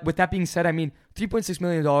 But with that being said, I mean, $3.6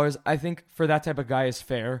 million, I think for that type of guy is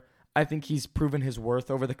fair. I think he's proven his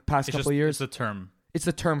worth over the past couple of years. It's the term. It's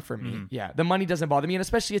the term for me. Yeah. The money doesn't bother me, and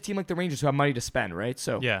especially a team like the Rangers who have money to spend, right?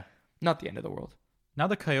 So not the end of the world. Now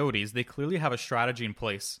the Coyotes, they clearly have a strategy in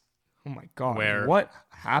place. Oh my God. Where what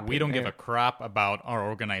happened? We don't give a crap about our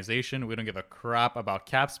organization. We don't give a crap about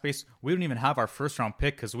cap space. We don't even have our first round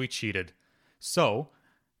pick because we cheated. So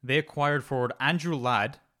they acquired forward Andrew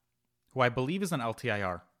Ladd, who I believe is an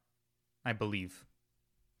LTIR. I believe.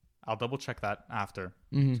 I'll double check that after.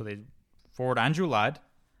 So they forward Andrew Ladd,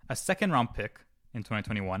 a 2nd round pick in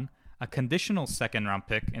 2021, a conditional 2nd round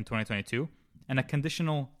pick in 2022, and a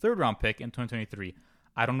conditional 3rd round pick in 2023.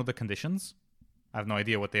 I don't know the conditions. I have no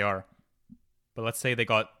idea what they are. But let's say they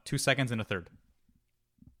got 2 seconds and a 3rd.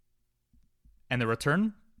 And the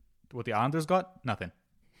return, what the Islanders got, nothing.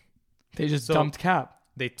 They just dumped cap.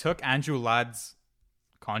 They took Andrew Ladd's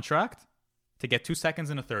contract to get 2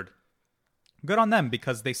 seconds and a 3rd. Good on them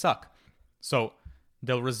because they suck. So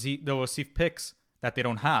they'll receive picks that they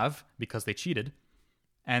don't have because they cheated,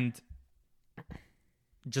 and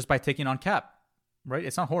just by taking on cap. right?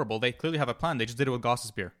 It's not horrible. They clearly have a plan. They just did it with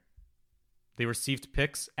Goss's beer. They received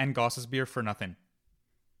picks and Goss's beer for nothing,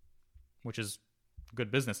 which is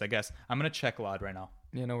good business, I guess. I'm going to check Lod right now.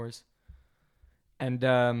 Yeah, no worries.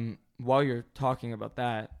 And while you're talking about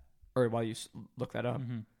that, or while you look that up,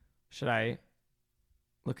 should I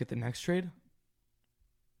look at the next trade?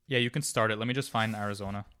 Yeah, you can start it. Let me just find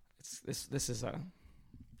Arizona. This is a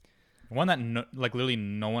one that literally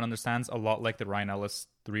no one understands, a lot like the Ryan Ellis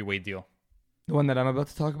 3-way deal. the one that I'm about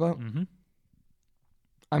to talk about. Mm-hmm.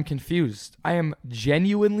 I'm confused. I am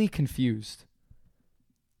genuinely confused.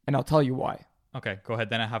 And I'll tell you why. Okay, go ahead.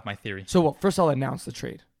 Then I have my theory. So, well, first I'll announce the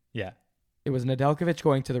trade. Yeah. It was Nedeljkovic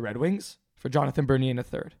going to the Red Wings for Jonathan Bernier in a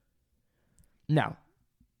third. Now.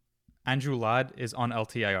 Andrew Ladd is on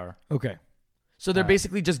LTIR. Okay. So they're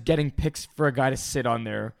basically just getting picks for a guy to sit on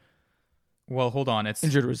their Well, hold on. It's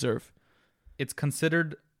injured reserve. It's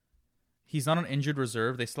considered... He's not an injured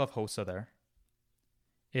reserve. They still have Hossa there.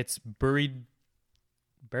 It's buried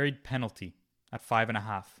penalty at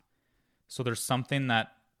 5.5. So there's something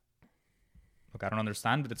that... Look, I don't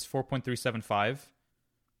understand, but it's 4.375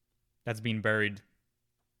 that's being buried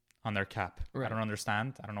on their cap. Right. I don't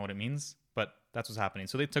understand. I don't know what it means, but that's what's happening.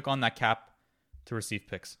 So they took on that cap to receive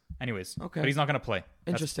picks. Anyways, Okay. But he's not going to play.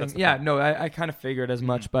 Interesting. That's the Yeah, point. no, I kind of figured as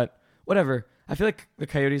much, but whatever. I feel like the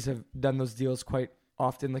Coyotes have done those deals quite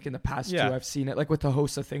often, like in the past Yeah. too. I've seen it, like with the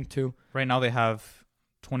Hossa thing too. Right now they have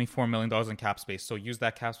 $24 million in cap space. So use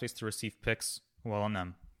that cap space to receive picks. Well on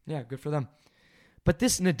them. Yeah, good for them. But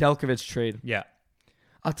this Nedeljkovic trade, Yeah.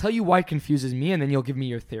 I'll tell you why it confuses me, and then you'll give me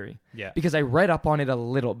your theory. Yeah. Because I read up on it a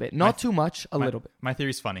little bit, not too much, a little bit. My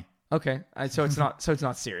theory's funny. Okay, so it's not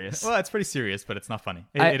serious. Well, it's pretty serious, but it's not funny.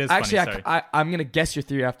 It is actually, funny. Sorry. I'm gonna guess your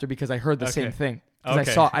theory after because I heard the same Okay. thing. Because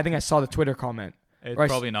Okay. I think I saw the Twitter comment. It's Or I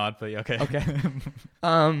probably not, but okay. Okay.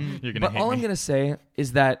 You're gonna But hate all me. I'm gonna say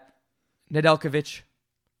is that Nedeljkovic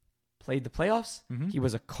played the playoffs. Mm-hmm. He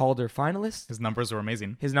was a Calder finalist. His numbers were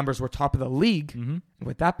amazing. His numbers were top of the league. Mm-hmm. And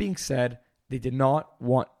with that being said, they did not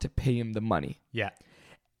want to pay him the money. Yeah.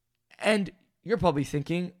 And you're probably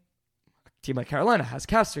thinking, a team like Carolina has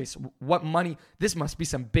cap space. What money? This must be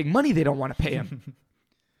some big money they don't want to pay him.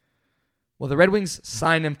 Well, the Red Wings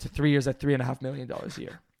signed him to 3 years at $3.5 million a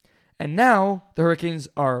year. And now the Hurricanes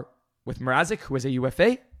are with Mrazek, who is a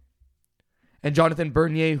UFA, and Jonathan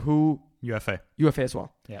Bernier, who UFA. UFA as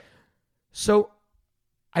well. Yeah. So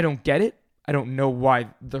I don't get it. I don't know why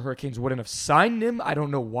the Hurricanes wouldn't have signed him. I don't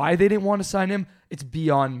know why they didn't want to sign him. It's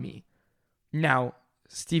beyond me. Now,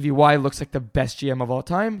 Stevie Y looks like the best GM of all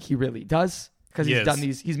time. He really does because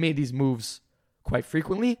he's made these moves quite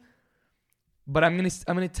frequently. But I'm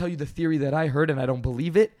gonna tell you the theory that I heard, and I don't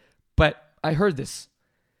believe it, but I heard this.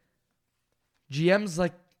 GMs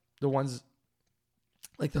like the ones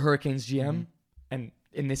like the Hurricanes GM, and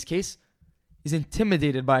in this case, is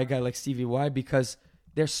intimidated by a guy like Stevie Y because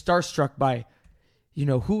they're starstruck by,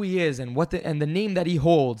 who he is and the name that he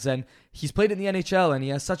holds, and he's played in the NHL and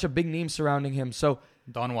he has such a big name surrounding him. So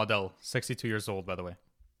Don Waddell, 62 years old, by the way.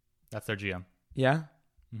 That's their GM. yeah,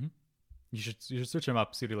 Mm-hmm. You should switch him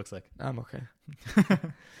up, see what he looks like. I'm okay.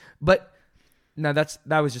 But no,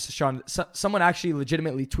 that was just a Sean. Someone actually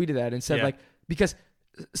legitimately tweeted that and said because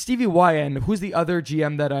Stevie Y and who's the other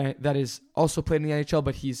GM that is also played in the NHL,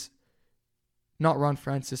 but he's not Ron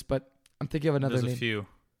Francis, but I'm thinking of another There's name. a few.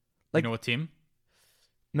 Like- You know what team?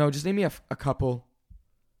 No, just name me a couple.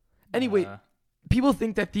 Anyway, people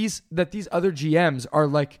think that these other GMs are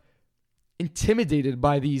like intimidated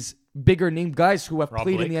by these bigger named guys who have Rob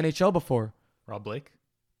played Blake? in the NHL before. Rob Blake?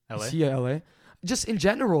 LA? Is he a LA? Just in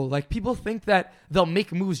general, like people think that they'll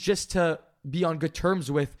make moves just to be on good terms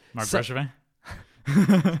with Marc Bergevin?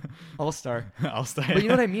 All-Star. I'll stay. But you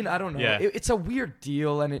know what I mean? I don't know. Yeah. It's a weird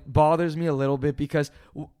deal, and it bothers me a little bit because,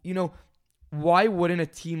 why wouldn't a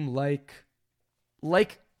team like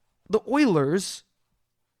the Oilers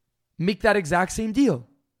make that exact same deal?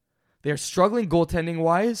 They're struggling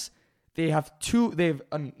goaltending-wise.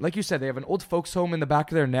 Like you said, they have an old folks home in the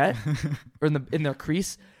back of their net or in their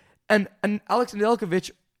crease, and Alex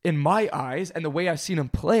Nedeljkovic, in my eyes, and the way I've seen him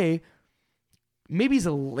play, maybe he's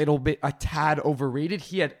a tad overrated.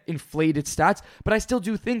 He had inflated stats, but I still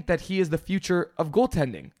do think that he is the future of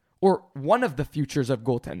goaltending, or one of the futures of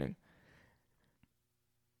goaltending.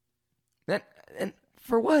 And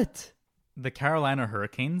for what? The Carolina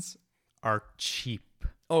Hurricanes are cheap.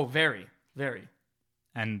 Oh, very, very.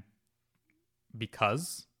 And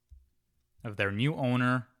because of their new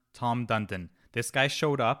owner, Tom Dundon. This guy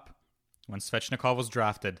showed up when Svechnikov was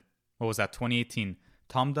drafted. What was that, 2018?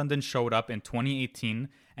 Tom Dundon showed up in 2018,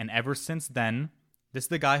 and ever since then, this is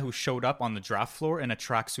the guy who showed up on the draft floor in a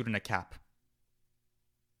tracksuit and a cap.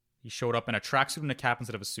 He showed up in a tracksuit and a cap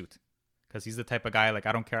instead of a suit. Because he's the type of guy, like,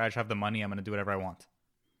 I don't care, I just have the money, I'm going to do whatever I want.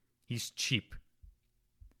 He's cheap.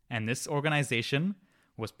 And this organization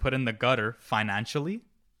was put in the gutter financially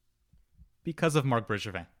because of Marc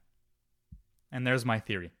Bergevin. And there's my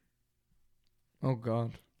theory. Oh,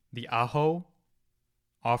 God. The Aho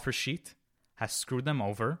offer sheet has screwed them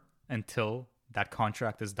over until that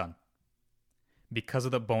contract is done. Because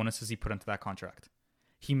of the bonuses he put into that contract.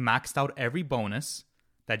 He maxed out every bonus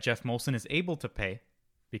that Jeff Molson is able to pay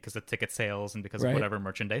because of ticket sales and because of whatever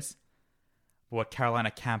merchandise. But what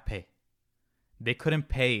Carolina can't pay. They couldn't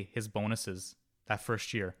pay his bonuses that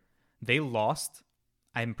first year. They lost,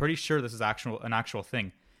 I'm pretty sure this is an actual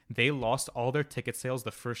thing. They lost all their ticket sales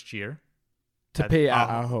the first year. To pay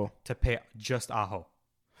Aho. To pay just Aho.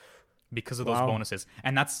 Because of those bonuses.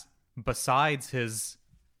 And that's besides his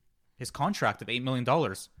contract of $8 million.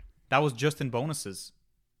 That was just in bonuses.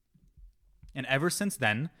 And ever since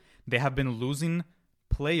then, they have been losing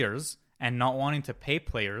players and not wanting to pay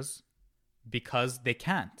players because they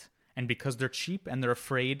can't. And because they're cheap and they're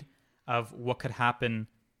afraid of what could happen,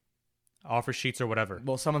 offer sheets or whatever.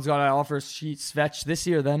 Well, someone's got to offer sheet Svetch this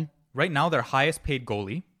year then. Right now, their highest paid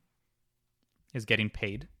goalie is getting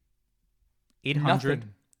paid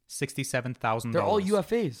 $867,000. They're all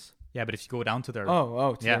UFAs. Yeah, but if you go down to their...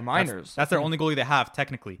 their minors. That's their only goalie they have,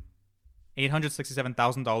 technically.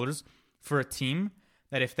 $867,000 for a team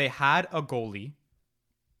that if they had a goalie,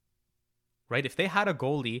 right? If they had a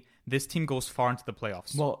goalie, this team goes far into the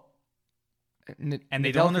playoffs. Well, and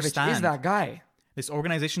they don't understand. Is that guy? This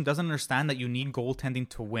organization doesn't understand that you need goaltending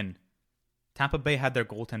to win. Tampa Bay had their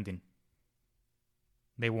goaltending.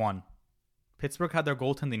 They won. Pittsburgh had their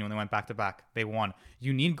goaltending when they went back-to-back. They won.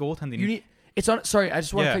 You need goaltending. Sorry, I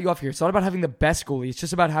just want to cut you off here. It's not about having the best goalie. It's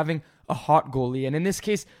just about having a hot goalie. And in this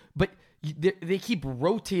case, but they keep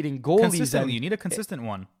rotating goalies. Consistently. You need a consistent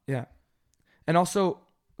one. Yeah. And also,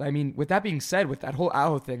 I mean, with that being said, with that whole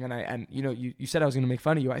Aho thing, and you said I was going to make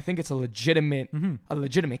fun of you. I think it's a legitimate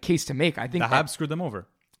case to make. I think the Habs screwed them over.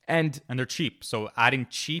 And they're cheap. So adding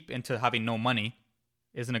cheap into having no money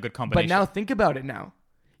isn't a good combination. But now think about it now.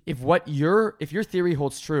 If your theory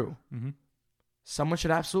holds true, someone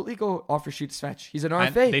should absolutely go offer sheet Svetch. He's an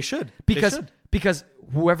RFA. And they should. Because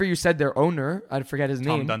whoever you said their owner, I forget his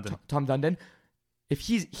name, Tom Dundon. If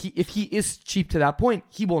he is cheap to that point,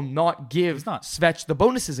 he will not give Svetch the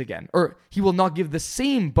bonuses again, or he will not give the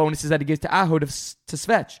same bonuses that he gives to Aho to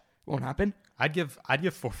Svetch. Won't happen. I'd give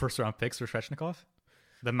 4 first-round picks for Svechnikov,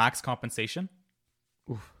 the max compensation.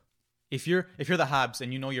 Oof. If you're the Habs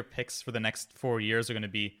and you know your picks for the next 4 years are going to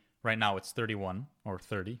be, right now it's 31 or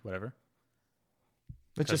 30, whatever.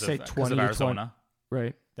 Let's just say 20 of Arizona. 20.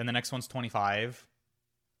 Right. Then the next one's 25.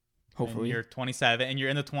 Hopefully. And you're 27 and you're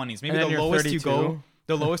in the 20s. Maybe the lowest 32.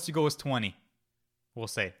 The lowest you go is 20. We'll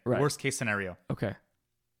say. Right. Worst case scenario. Okay.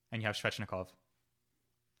 And you have Svechnikov.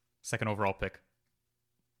 Second overall pick.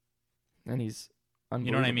 And he's unbelievable.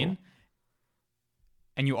 You know what I mean?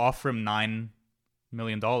 And you offer him $9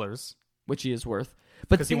 million. Which he is worth.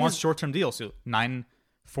 Because he wants short-term deals. So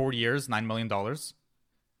 4 years, $9 million.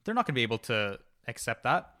 They're not going to be able to accept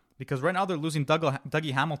that. Because right now they're losing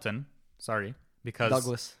Dougie Hamilton. Sorry.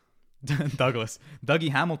 Because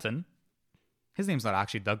Dougie Hamilton. His name's not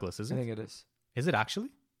actually Douglas, is it? I think it is. Is it actually?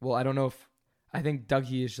 Well, I don't know if... I think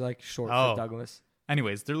Dougie is like short for Douglas.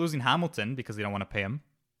 Anyways, they're losing Hamilton because they don't want to pay him.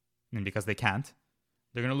 And because they can't.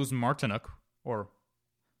 They're going to lose Martinuk. Or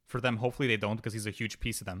for them, hopefully they don't because he's a huge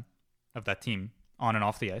piece of that team, on and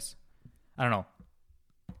off the ice. I don't know.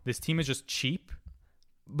 This team is just cheap.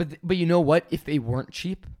 But you know what? If they weren't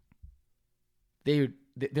cheap, they're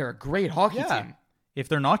a great hockey team. If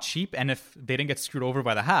they're not cheap and if they didn't get screwed over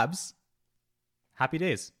by the Habs, happy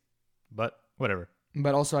days. But whatever.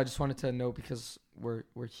 But also, I just wanted to know, because we're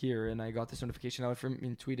here and I got this notification out from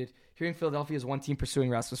and tweeted, hearing Philadelphia is one team pursuing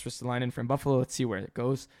Rasmus Ristolainen from Buffalo. Let's see where it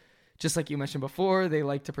goes. Just like you mentioned before, they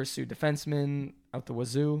like to pursue defensemen out the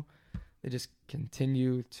wazoo. They just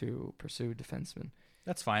continue to pursue defensemen.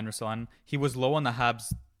 That's fine, Ristolainen. He was low on the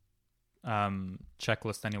Habs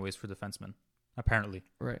checklist anyways for defensemen, apparently.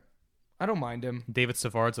 Right. I don't mind him. David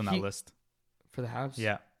Savard's on that list. For the Habs?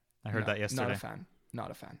 Yeah. I heard that yesterday.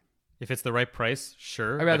 Not a fan. If it's the right price,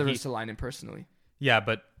 sure. I'd rather Ristolainen personally. Yeah,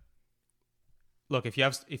 but look, if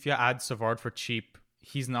you add Savard for cheap,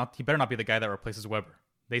 he better not be the guy that replaces Weber.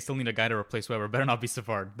 They still need a guy to replace Weber. Better not be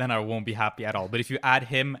Savard. Then I won't be happy at all. But if you add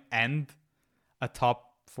him and a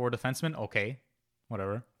top 4 defenseman, okay.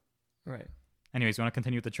 Whatever. Right. Anyways, you want to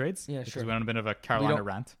continue with the trades? Yeah, because sure. we went on a bit of a Carolina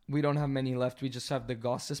rant. We don't have many left. We just have the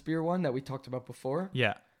Gostisbehere one that we talked about before.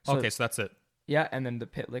 Yeah. So that's it. Yeah, and then the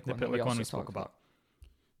Pitlick one. The Pitlick one we spoke about.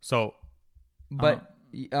 So, but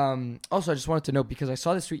Also, I just wanted to note, because I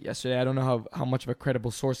saw this tweet yesterday. I don't know how much of a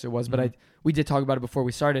credible source it was, but we did talk about it before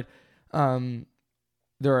we started. There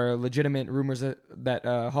are legitimate rumors that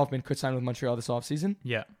Hoffman could sign with Montreal this offseason.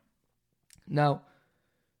 Yeah. Now,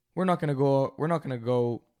 we're not gonna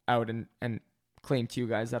go out and claim to you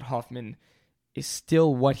guys that Hoffman is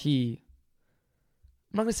still what he.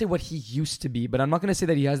 I'm not gonna say what he used to be, but I'm not gonna say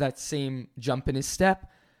that he has that same jump in his step.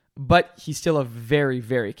 But he's still a very,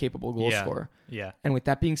 very capable goal scorer. Yeah. And with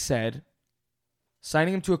that being said,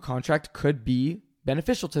 signing him to a contract could be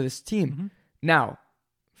beneficial to this team. Mm-hmm. Now,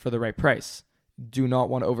 for the right price. Do not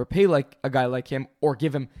want to overpay like a guy like him or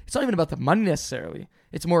give him. It's not even about the money necessarily.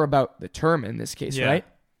 It's more about the term in this case, right?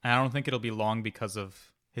 And I don't think it'll be long because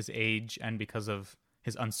of his age and because of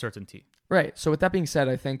his uncertainty. Right. So with that being said,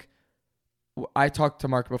 I think I talked to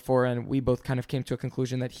Mark before and we both kind of came to a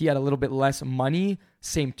conclusion that he had a little bit less money,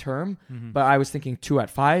 same term, but I was thinking 2 at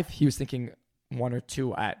 5. He was thinking 1 or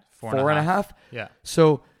 2 at 4.5. Yeah.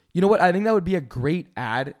 So, you know what? I think that would be a great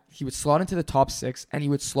ad. He would slot into the top 6 and he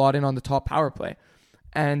would slot in on the top power play.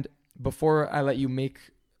 And before I let you make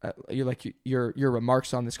your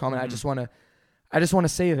remarks on this comment, I just want to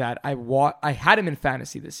say that I had him in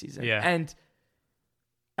fantasy this season. Yeah. And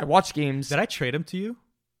I watched games. Did I trade him to you?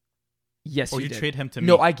 Yes, or you did. trade him to me?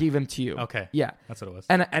 No, I gave him to you. Okay. Yeah. That's what it was.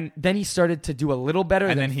 And then he started to do a little better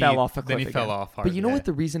and then fell off a cliff. Then he again. fell off hard. But you know what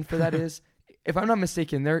the reason for that is? If I'm not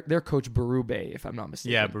mistaken, their coach Berube, if I'm not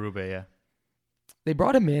mistaken. Yeah, Berube, yeah. They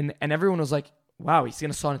brought him in and everyone was like, wow, he's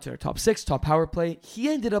going to slot into their top 6, top power play. He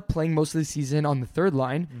ended up playing most of the season on the third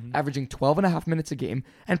line, averaging 12.5 minutes a game,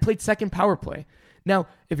 and played second power play. Now,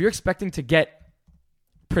 if you're expecting to get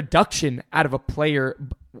production out of a player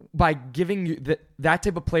by giving you that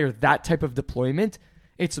type of player that type of deployment,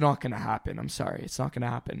 it's not going to happen. I'm sorry. It's not going to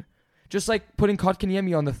happen. Just like putting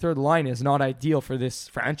Kotkaniemi on the third line is not ideal for this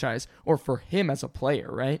franchise or for him as a player,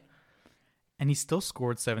 right? And he still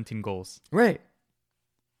scored 17 goals. Right.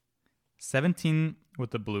 17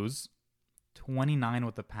 with the Blues, 29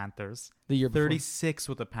 with the Panthers, The year before. 36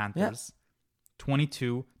 with the Panthers,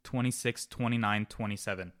 22, 26, 29,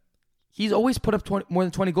 27. He's always put up more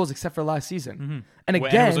than 20 goals except for last season. And And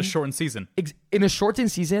again, it was a shortened season. In a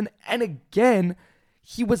shortened season, and again,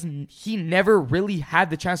 he never really had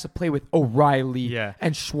the chance to play with O'Reilly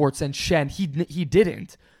and Schwartz and Shen. He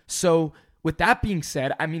didn't. So with that being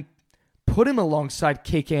said, I mean, put him alongside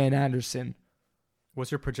KK and Anderson. What's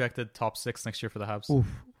your projected top 6 next year for the Habs? Oof.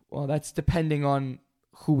 Well, that's depending on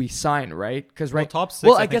who we sign, right? Because top 6.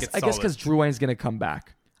 Well, I guess because Drouin is going to come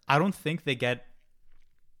back. I don't think they get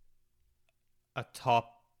a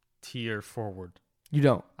top tier forward. You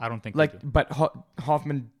don't. I don't think they do. But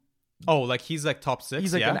Hoffman. Oh, like he's like top 6.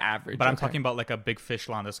 He's like an average. But I'm talking about like a big fish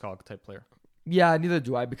Landeskog type player. Yeah, neither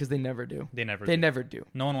do I, because they never do. They never do.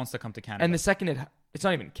 No one wants to come to Canada. And the second it's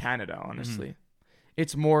not even Canada, honestly.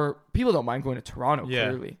 It's more people don't mind going to Toronto.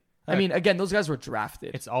 Clearly, I mean, again, those guys were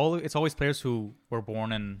drafted. It's always players who were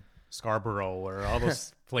born in Scarborough or all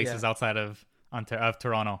those places outside of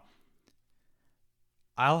Toronto.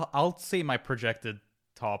 I'll say my projected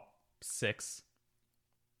top 6.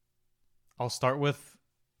 I'll start with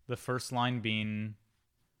the first line being.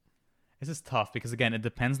 This is tough because again, it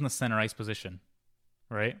depends on the center ice position,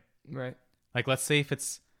 right? Right. Like let's say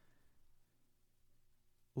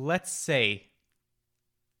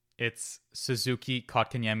it's Suzuki,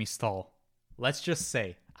 Kotkaniemi, Stahl. Let's just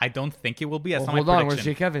say. I don't think it will be. That's not my prediction. Where's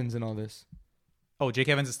Jake Evans and all this? Oh, Jake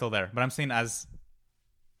Evans is still there. But I'm saying as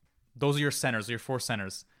those are your centers, your 4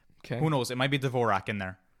 centers. Okay. Who knows? It might be Dvorak in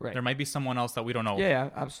there. Right. There might be someone else that we don't know. Yeah,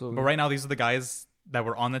 absolutely. But right now, these are the guys that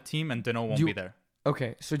were on the team and Dano won't be there.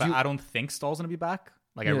 Okay. So I don't think Stahl's going to be back.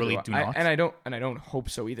 Like I really do not. And I don't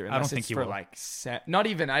hope so either. I don't think he will. Not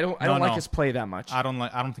even. I don't like his play that much. I don't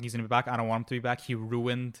think he's going to be back. I don't want him to be back. He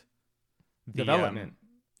ruined the development.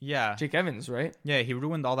 Yeah. Jake Evans, right? Yeah, he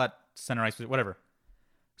ruined all that center ice, whatever.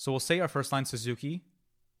 So we'll say our first line Suzuki,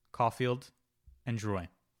 Caulfield, and Drouin.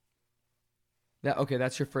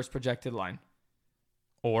 That's your first projected line.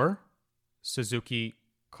 Or Suzuki,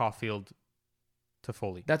 Caulfield,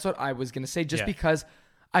 Toffoli. That's what I was going to say, just because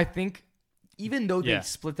I think even though they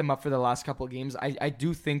split them up for the last couple of games, I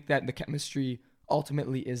do think that the chemistry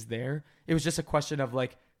ultimately is there. It was just a question of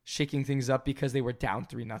like shaking things up because they were down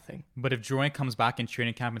 3-0. But if Drouin comes back in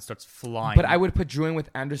training camp and starts flying. But I would put Drouin with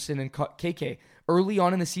Anderson and KK. Early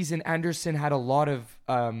on in the season, Anderson had a lot of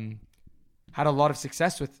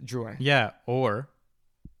success with Drouin. Yeah, or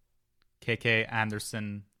KK,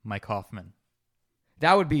 Anderson, Mike Hoffman.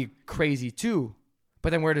 That would be crazy too. But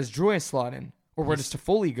then where does Drouin slot in? Or where does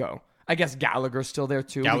Toffoli go? I guess Gallagher's still there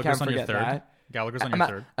too. Gallagher's we can't forget on your third. that. Gallagher's on your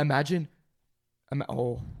third. Imagine.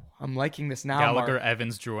 I'm liking this now. Gallagher, Mark.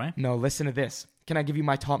 Evans, Drouin. No, listen to this. Can I give you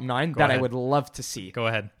my top 9 Go that I ahead. would love to see? Go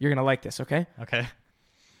ahead. You're gonna like this, okay? Okay.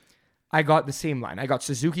 I got the same line. I got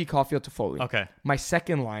Suzuki, Caulfield, Toffoli. Okay. My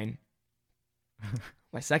second line.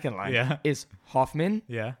 Yeah. is Hoffman,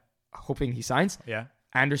 Yeah. hoping he signs, Yeah.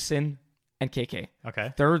 Anderson, and KK.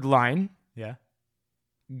 Okay. Third line, Yeah.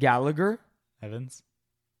 Gallagher, Evans.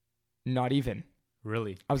 not even.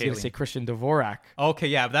 Really? I was going to Kaling. say Christian Dvorak. Okay,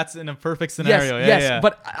 yeah, that's in a perfect Yes, scenario. Yeah, yes, yeah.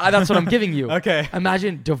 but that's what I'm giving you. Okay.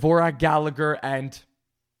 Imagine Dvorak, Gallagher, and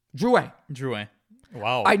Drouin. Drouin.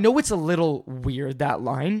 Wow. I know it's a little weird, that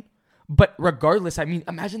line, but regardless, I mean,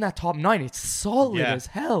 imagine that top 9. It's solid Yeah. as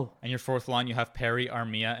hell. And your fourth line, you have Perry,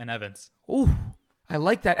 Armia, and Evans. Ooh, I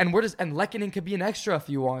like that. And Lehkonen could be an extra if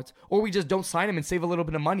you want. Or we just don't sign him and save a little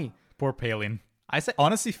bit of money. Poor Palin. I say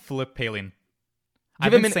honestly, flip Palin. I've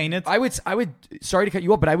Give him been saying it. I would, sorry to cut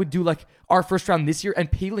you up, but I would do like our first round this year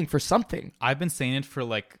and Paling for something. I've been saying it for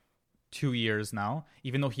like 2 years now.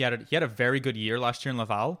 Even though he had a very good year last year in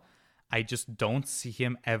Laval, I just don't see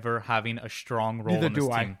him ever having a strong role in this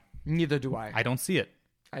team. Neither do I. I don't see it.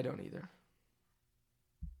 I don't either. And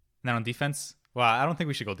then on defense, well, I don't think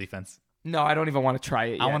we should go defense. No, I don't even want to try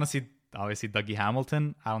it yet. I want to see obviously Dougie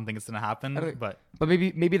Hamilton. I don't think it's gonna I happen, don't- but But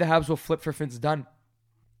maybe the Habs will flip for Vince Dunn.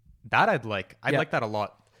 that I'd like. I'd Yeah. like that a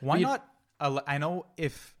lot. Why You- not? I know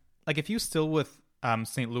if you still with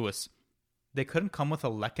St. Louis, they couldn't come with a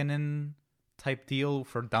Lehkonen type deal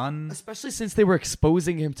for Dunn. Especially since they were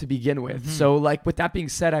exposing him to begin with. Mm-hmm. So, like, with that being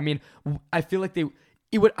said, I mean, I feel like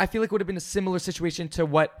it would have been a similar situation to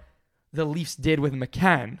what the Leafs did with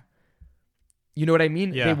McCann. You know what I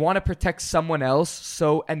mean? Yeah. They want to protect someone else,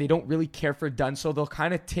 and they don't really care for Dunn, so they'll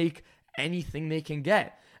kind of take anything they can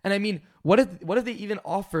get. And I mean, what if they even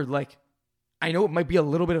offered, like, I know it might be a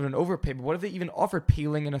little bit of an overpay, but what if they even offered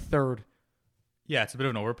Paling in a third? Yeah, it's a bit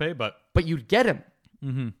of an overpay, but You'd get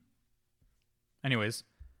him. anyways,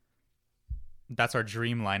 that's our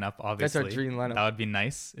dream lineup. Obviously, That's our dream lineup. That would be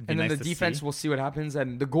nice. It'd be And then nice the to defense, see. we'll see what happens,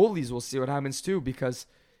 and the goalies will see what happens too. Because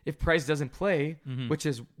if Price doesn't play, which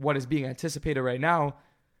is what is being anticipated right now,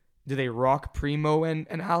 do they rock Primo and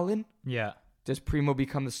Allen? Yeah, Does Primo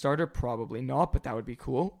become the starter? Probably not, but that would be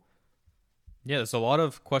cool. yeah. There's a lot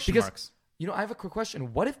of question Because marks. I have a quick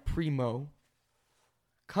question. What if Primo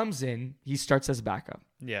comes in, he starts as backup?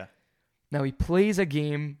 Yeah, Now he plays a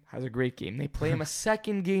game, has a great game. They play him a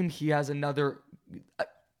second game. He has another.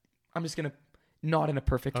 I'm just gonna not in a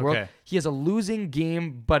perfect world. Okay. He has a losing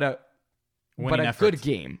game, but a Winning effort. good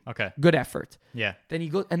game. Okay. Good effort. Yeah. Then he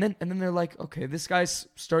goes, and then they're like, okay, this guy's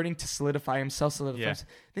starting to solidify himself. Yeah.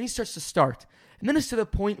 Then he starts to start, and then it's to the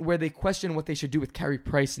point where they question what they should do with Carey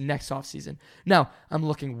Price next offseason. Now I'm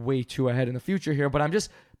looking way too ahead in the future here, but I'm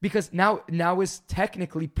just because now is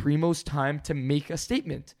technically Primo's time to make a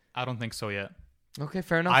statement. I don't think so yet. Okay,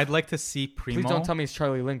 fair enough. I'd like to see Primo. Please don't tell me it's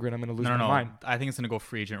Charlie Lindgren. I'm going to lose my mind. I think it's going to go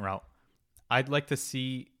free agent route. I'd like to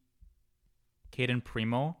see Caden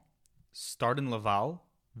Primo start in Laval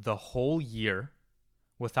the whole year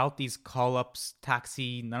without these call-ups,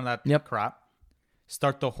 taxi, none of that crap.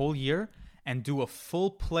 Start the whole year and do a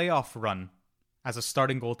full playoff run as a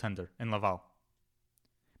starting goaltender in Laval.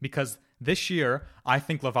 Because this year, I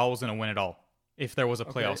think Laval was going to win it all if there was a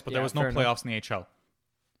playoffs, but there was no playoffs in the HL.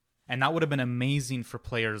 And that would have been amazing for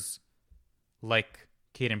players like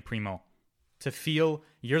Caden Primo to feel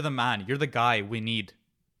you're the man, you're the guy we need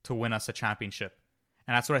to win us a championship.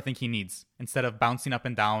 And that's what I think he needs instead of bouncing up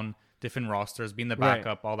and down different rosters, being the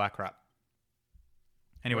backup, all that crap.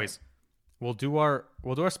 Anyways, we'll do our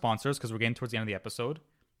sponsors because we're getting towards the end of the episode.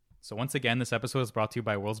 So once again, this episode is brought to you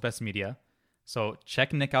by World's Best Media. So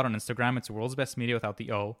check Nick out on Instagram. It's World's Best Media without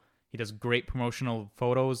the O. He does great promotional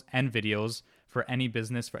photos and videos for any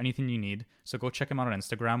business, for anything you need. So go check him out on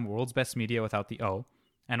Instagram, World's Best Media without the O.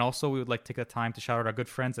 And also, we would like to take the time to shout out our good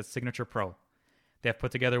friends at Signature Pro. They have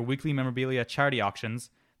put together weekly memorabilia charity auctions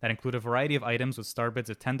that include a variety of items with star bids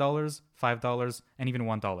of $10, $5, and even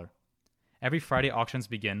 $1. Every Friday, auctions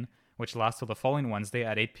begin, which last till the following Wednesday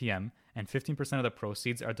at 8 p.m., and 15% of the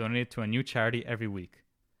proceeds are donated to a new charity every week.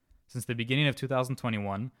 Since the beginning of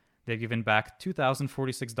 2021, they've given back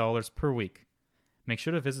 $2,046 per week. Make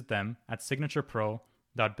sure to visit them at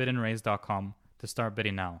signaturepro.bidandraise.com to start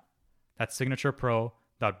bidding now. That's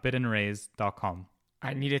signaturepro.bidandraise.com.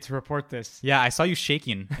 I needed to report this. Yeah, I saw you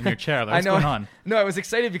shaking in your chair. What's I know. going on? No, I was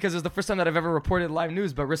excited because it was the first time that I've ever reported live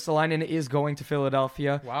news, but Ristolainen is going to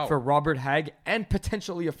Philadelphia for Robert Hagg and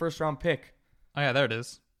potentially a first-round pick. Oh, yeah, there it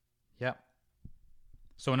is. Yeah.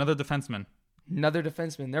 So another defenseman. Another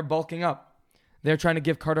defenseman. They're bulking up. They're trying to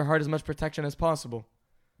give Carter Hart as much protection as possible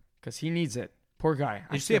because he needs it. Poor guy.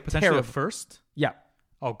 Did you see a potentially a first? Yeah.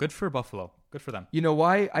 Oh, good for Buffalo. good for them. You know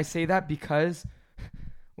why I say that? Because,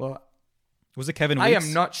 well, Was it Kevin Weeks? I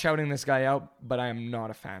am not shouting this guy out, but I am not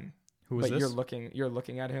a fan. Who is but this? you're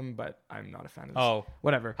looking at him, but I'm not a fan of this. Oh,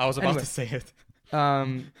 Whatever. I was about Anyway. to say it.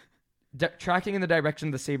 Tracking in the direction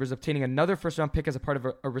of the Sabres obtaining another first-round pick as a part of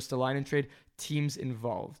a Ristolainen trade, teams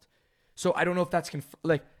involved. So I don't know if that's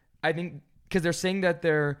I think because they're saying that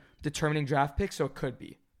they're determining draft picks, so it could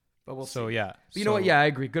be, but we'll see. So yeah. But you know what? Yeah, I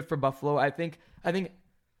agree. Good for Buffalo. I think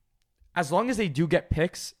as long as they do get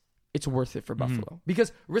picks, it's worth it for Buffalo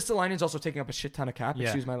because Ristolainen is also taking up a shit ton of cap. Yeah.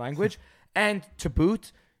 Excuse my language. And to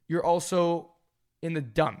boot, you're also in the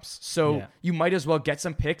dumps, so you might as well get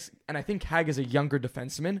some picks. And I think Hag is a younger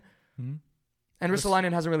defenseman. And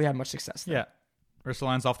Ristolainen hasn't really had much success there. Yeah.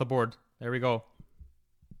 Ristolainen's off the board. There we go.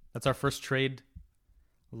 That's our first trade,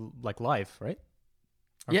 live, right?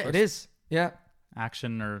 It is. Yeah.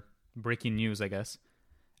 Action or breaking news, I guess.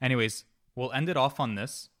 Anyways, we'll end it off on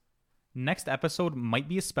this. Next episode might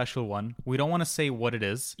be a special one. We don't want to say what it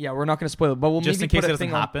is. Yeah, we're not going to spoil it, but we'll Just maybe in case put it a doesn't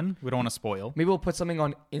thing on. happen, we don't want to spoil. Maybe we'll put something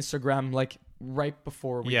on Instagram right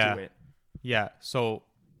before we do it. Yeah. So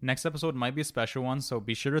next episode might be a special one, so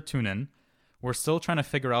be sure to tune in. We're still trying to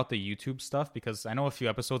figure out the YouTube stuff because I know a few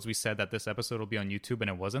episodes we said that this episode will be on YouTube and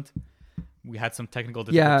it wasn't. We had some technical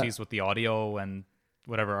difficulties with the audio and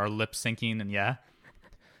whatever, our lip syncing and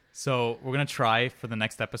So we're going to try for the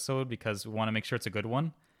next episode because we want to make sure it's a good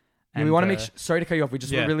one. And we want to make sorry to cut you off. We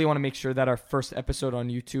just really want to make sure that our first episode on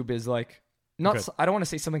YouTube is not Good. I don't want to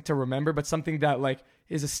say something to remember, but something that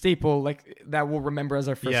is a staple that we'll remember as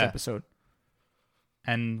our first episode.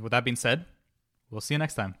 And with that being said, we'll see you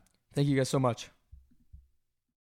next time. Thank you guys so much.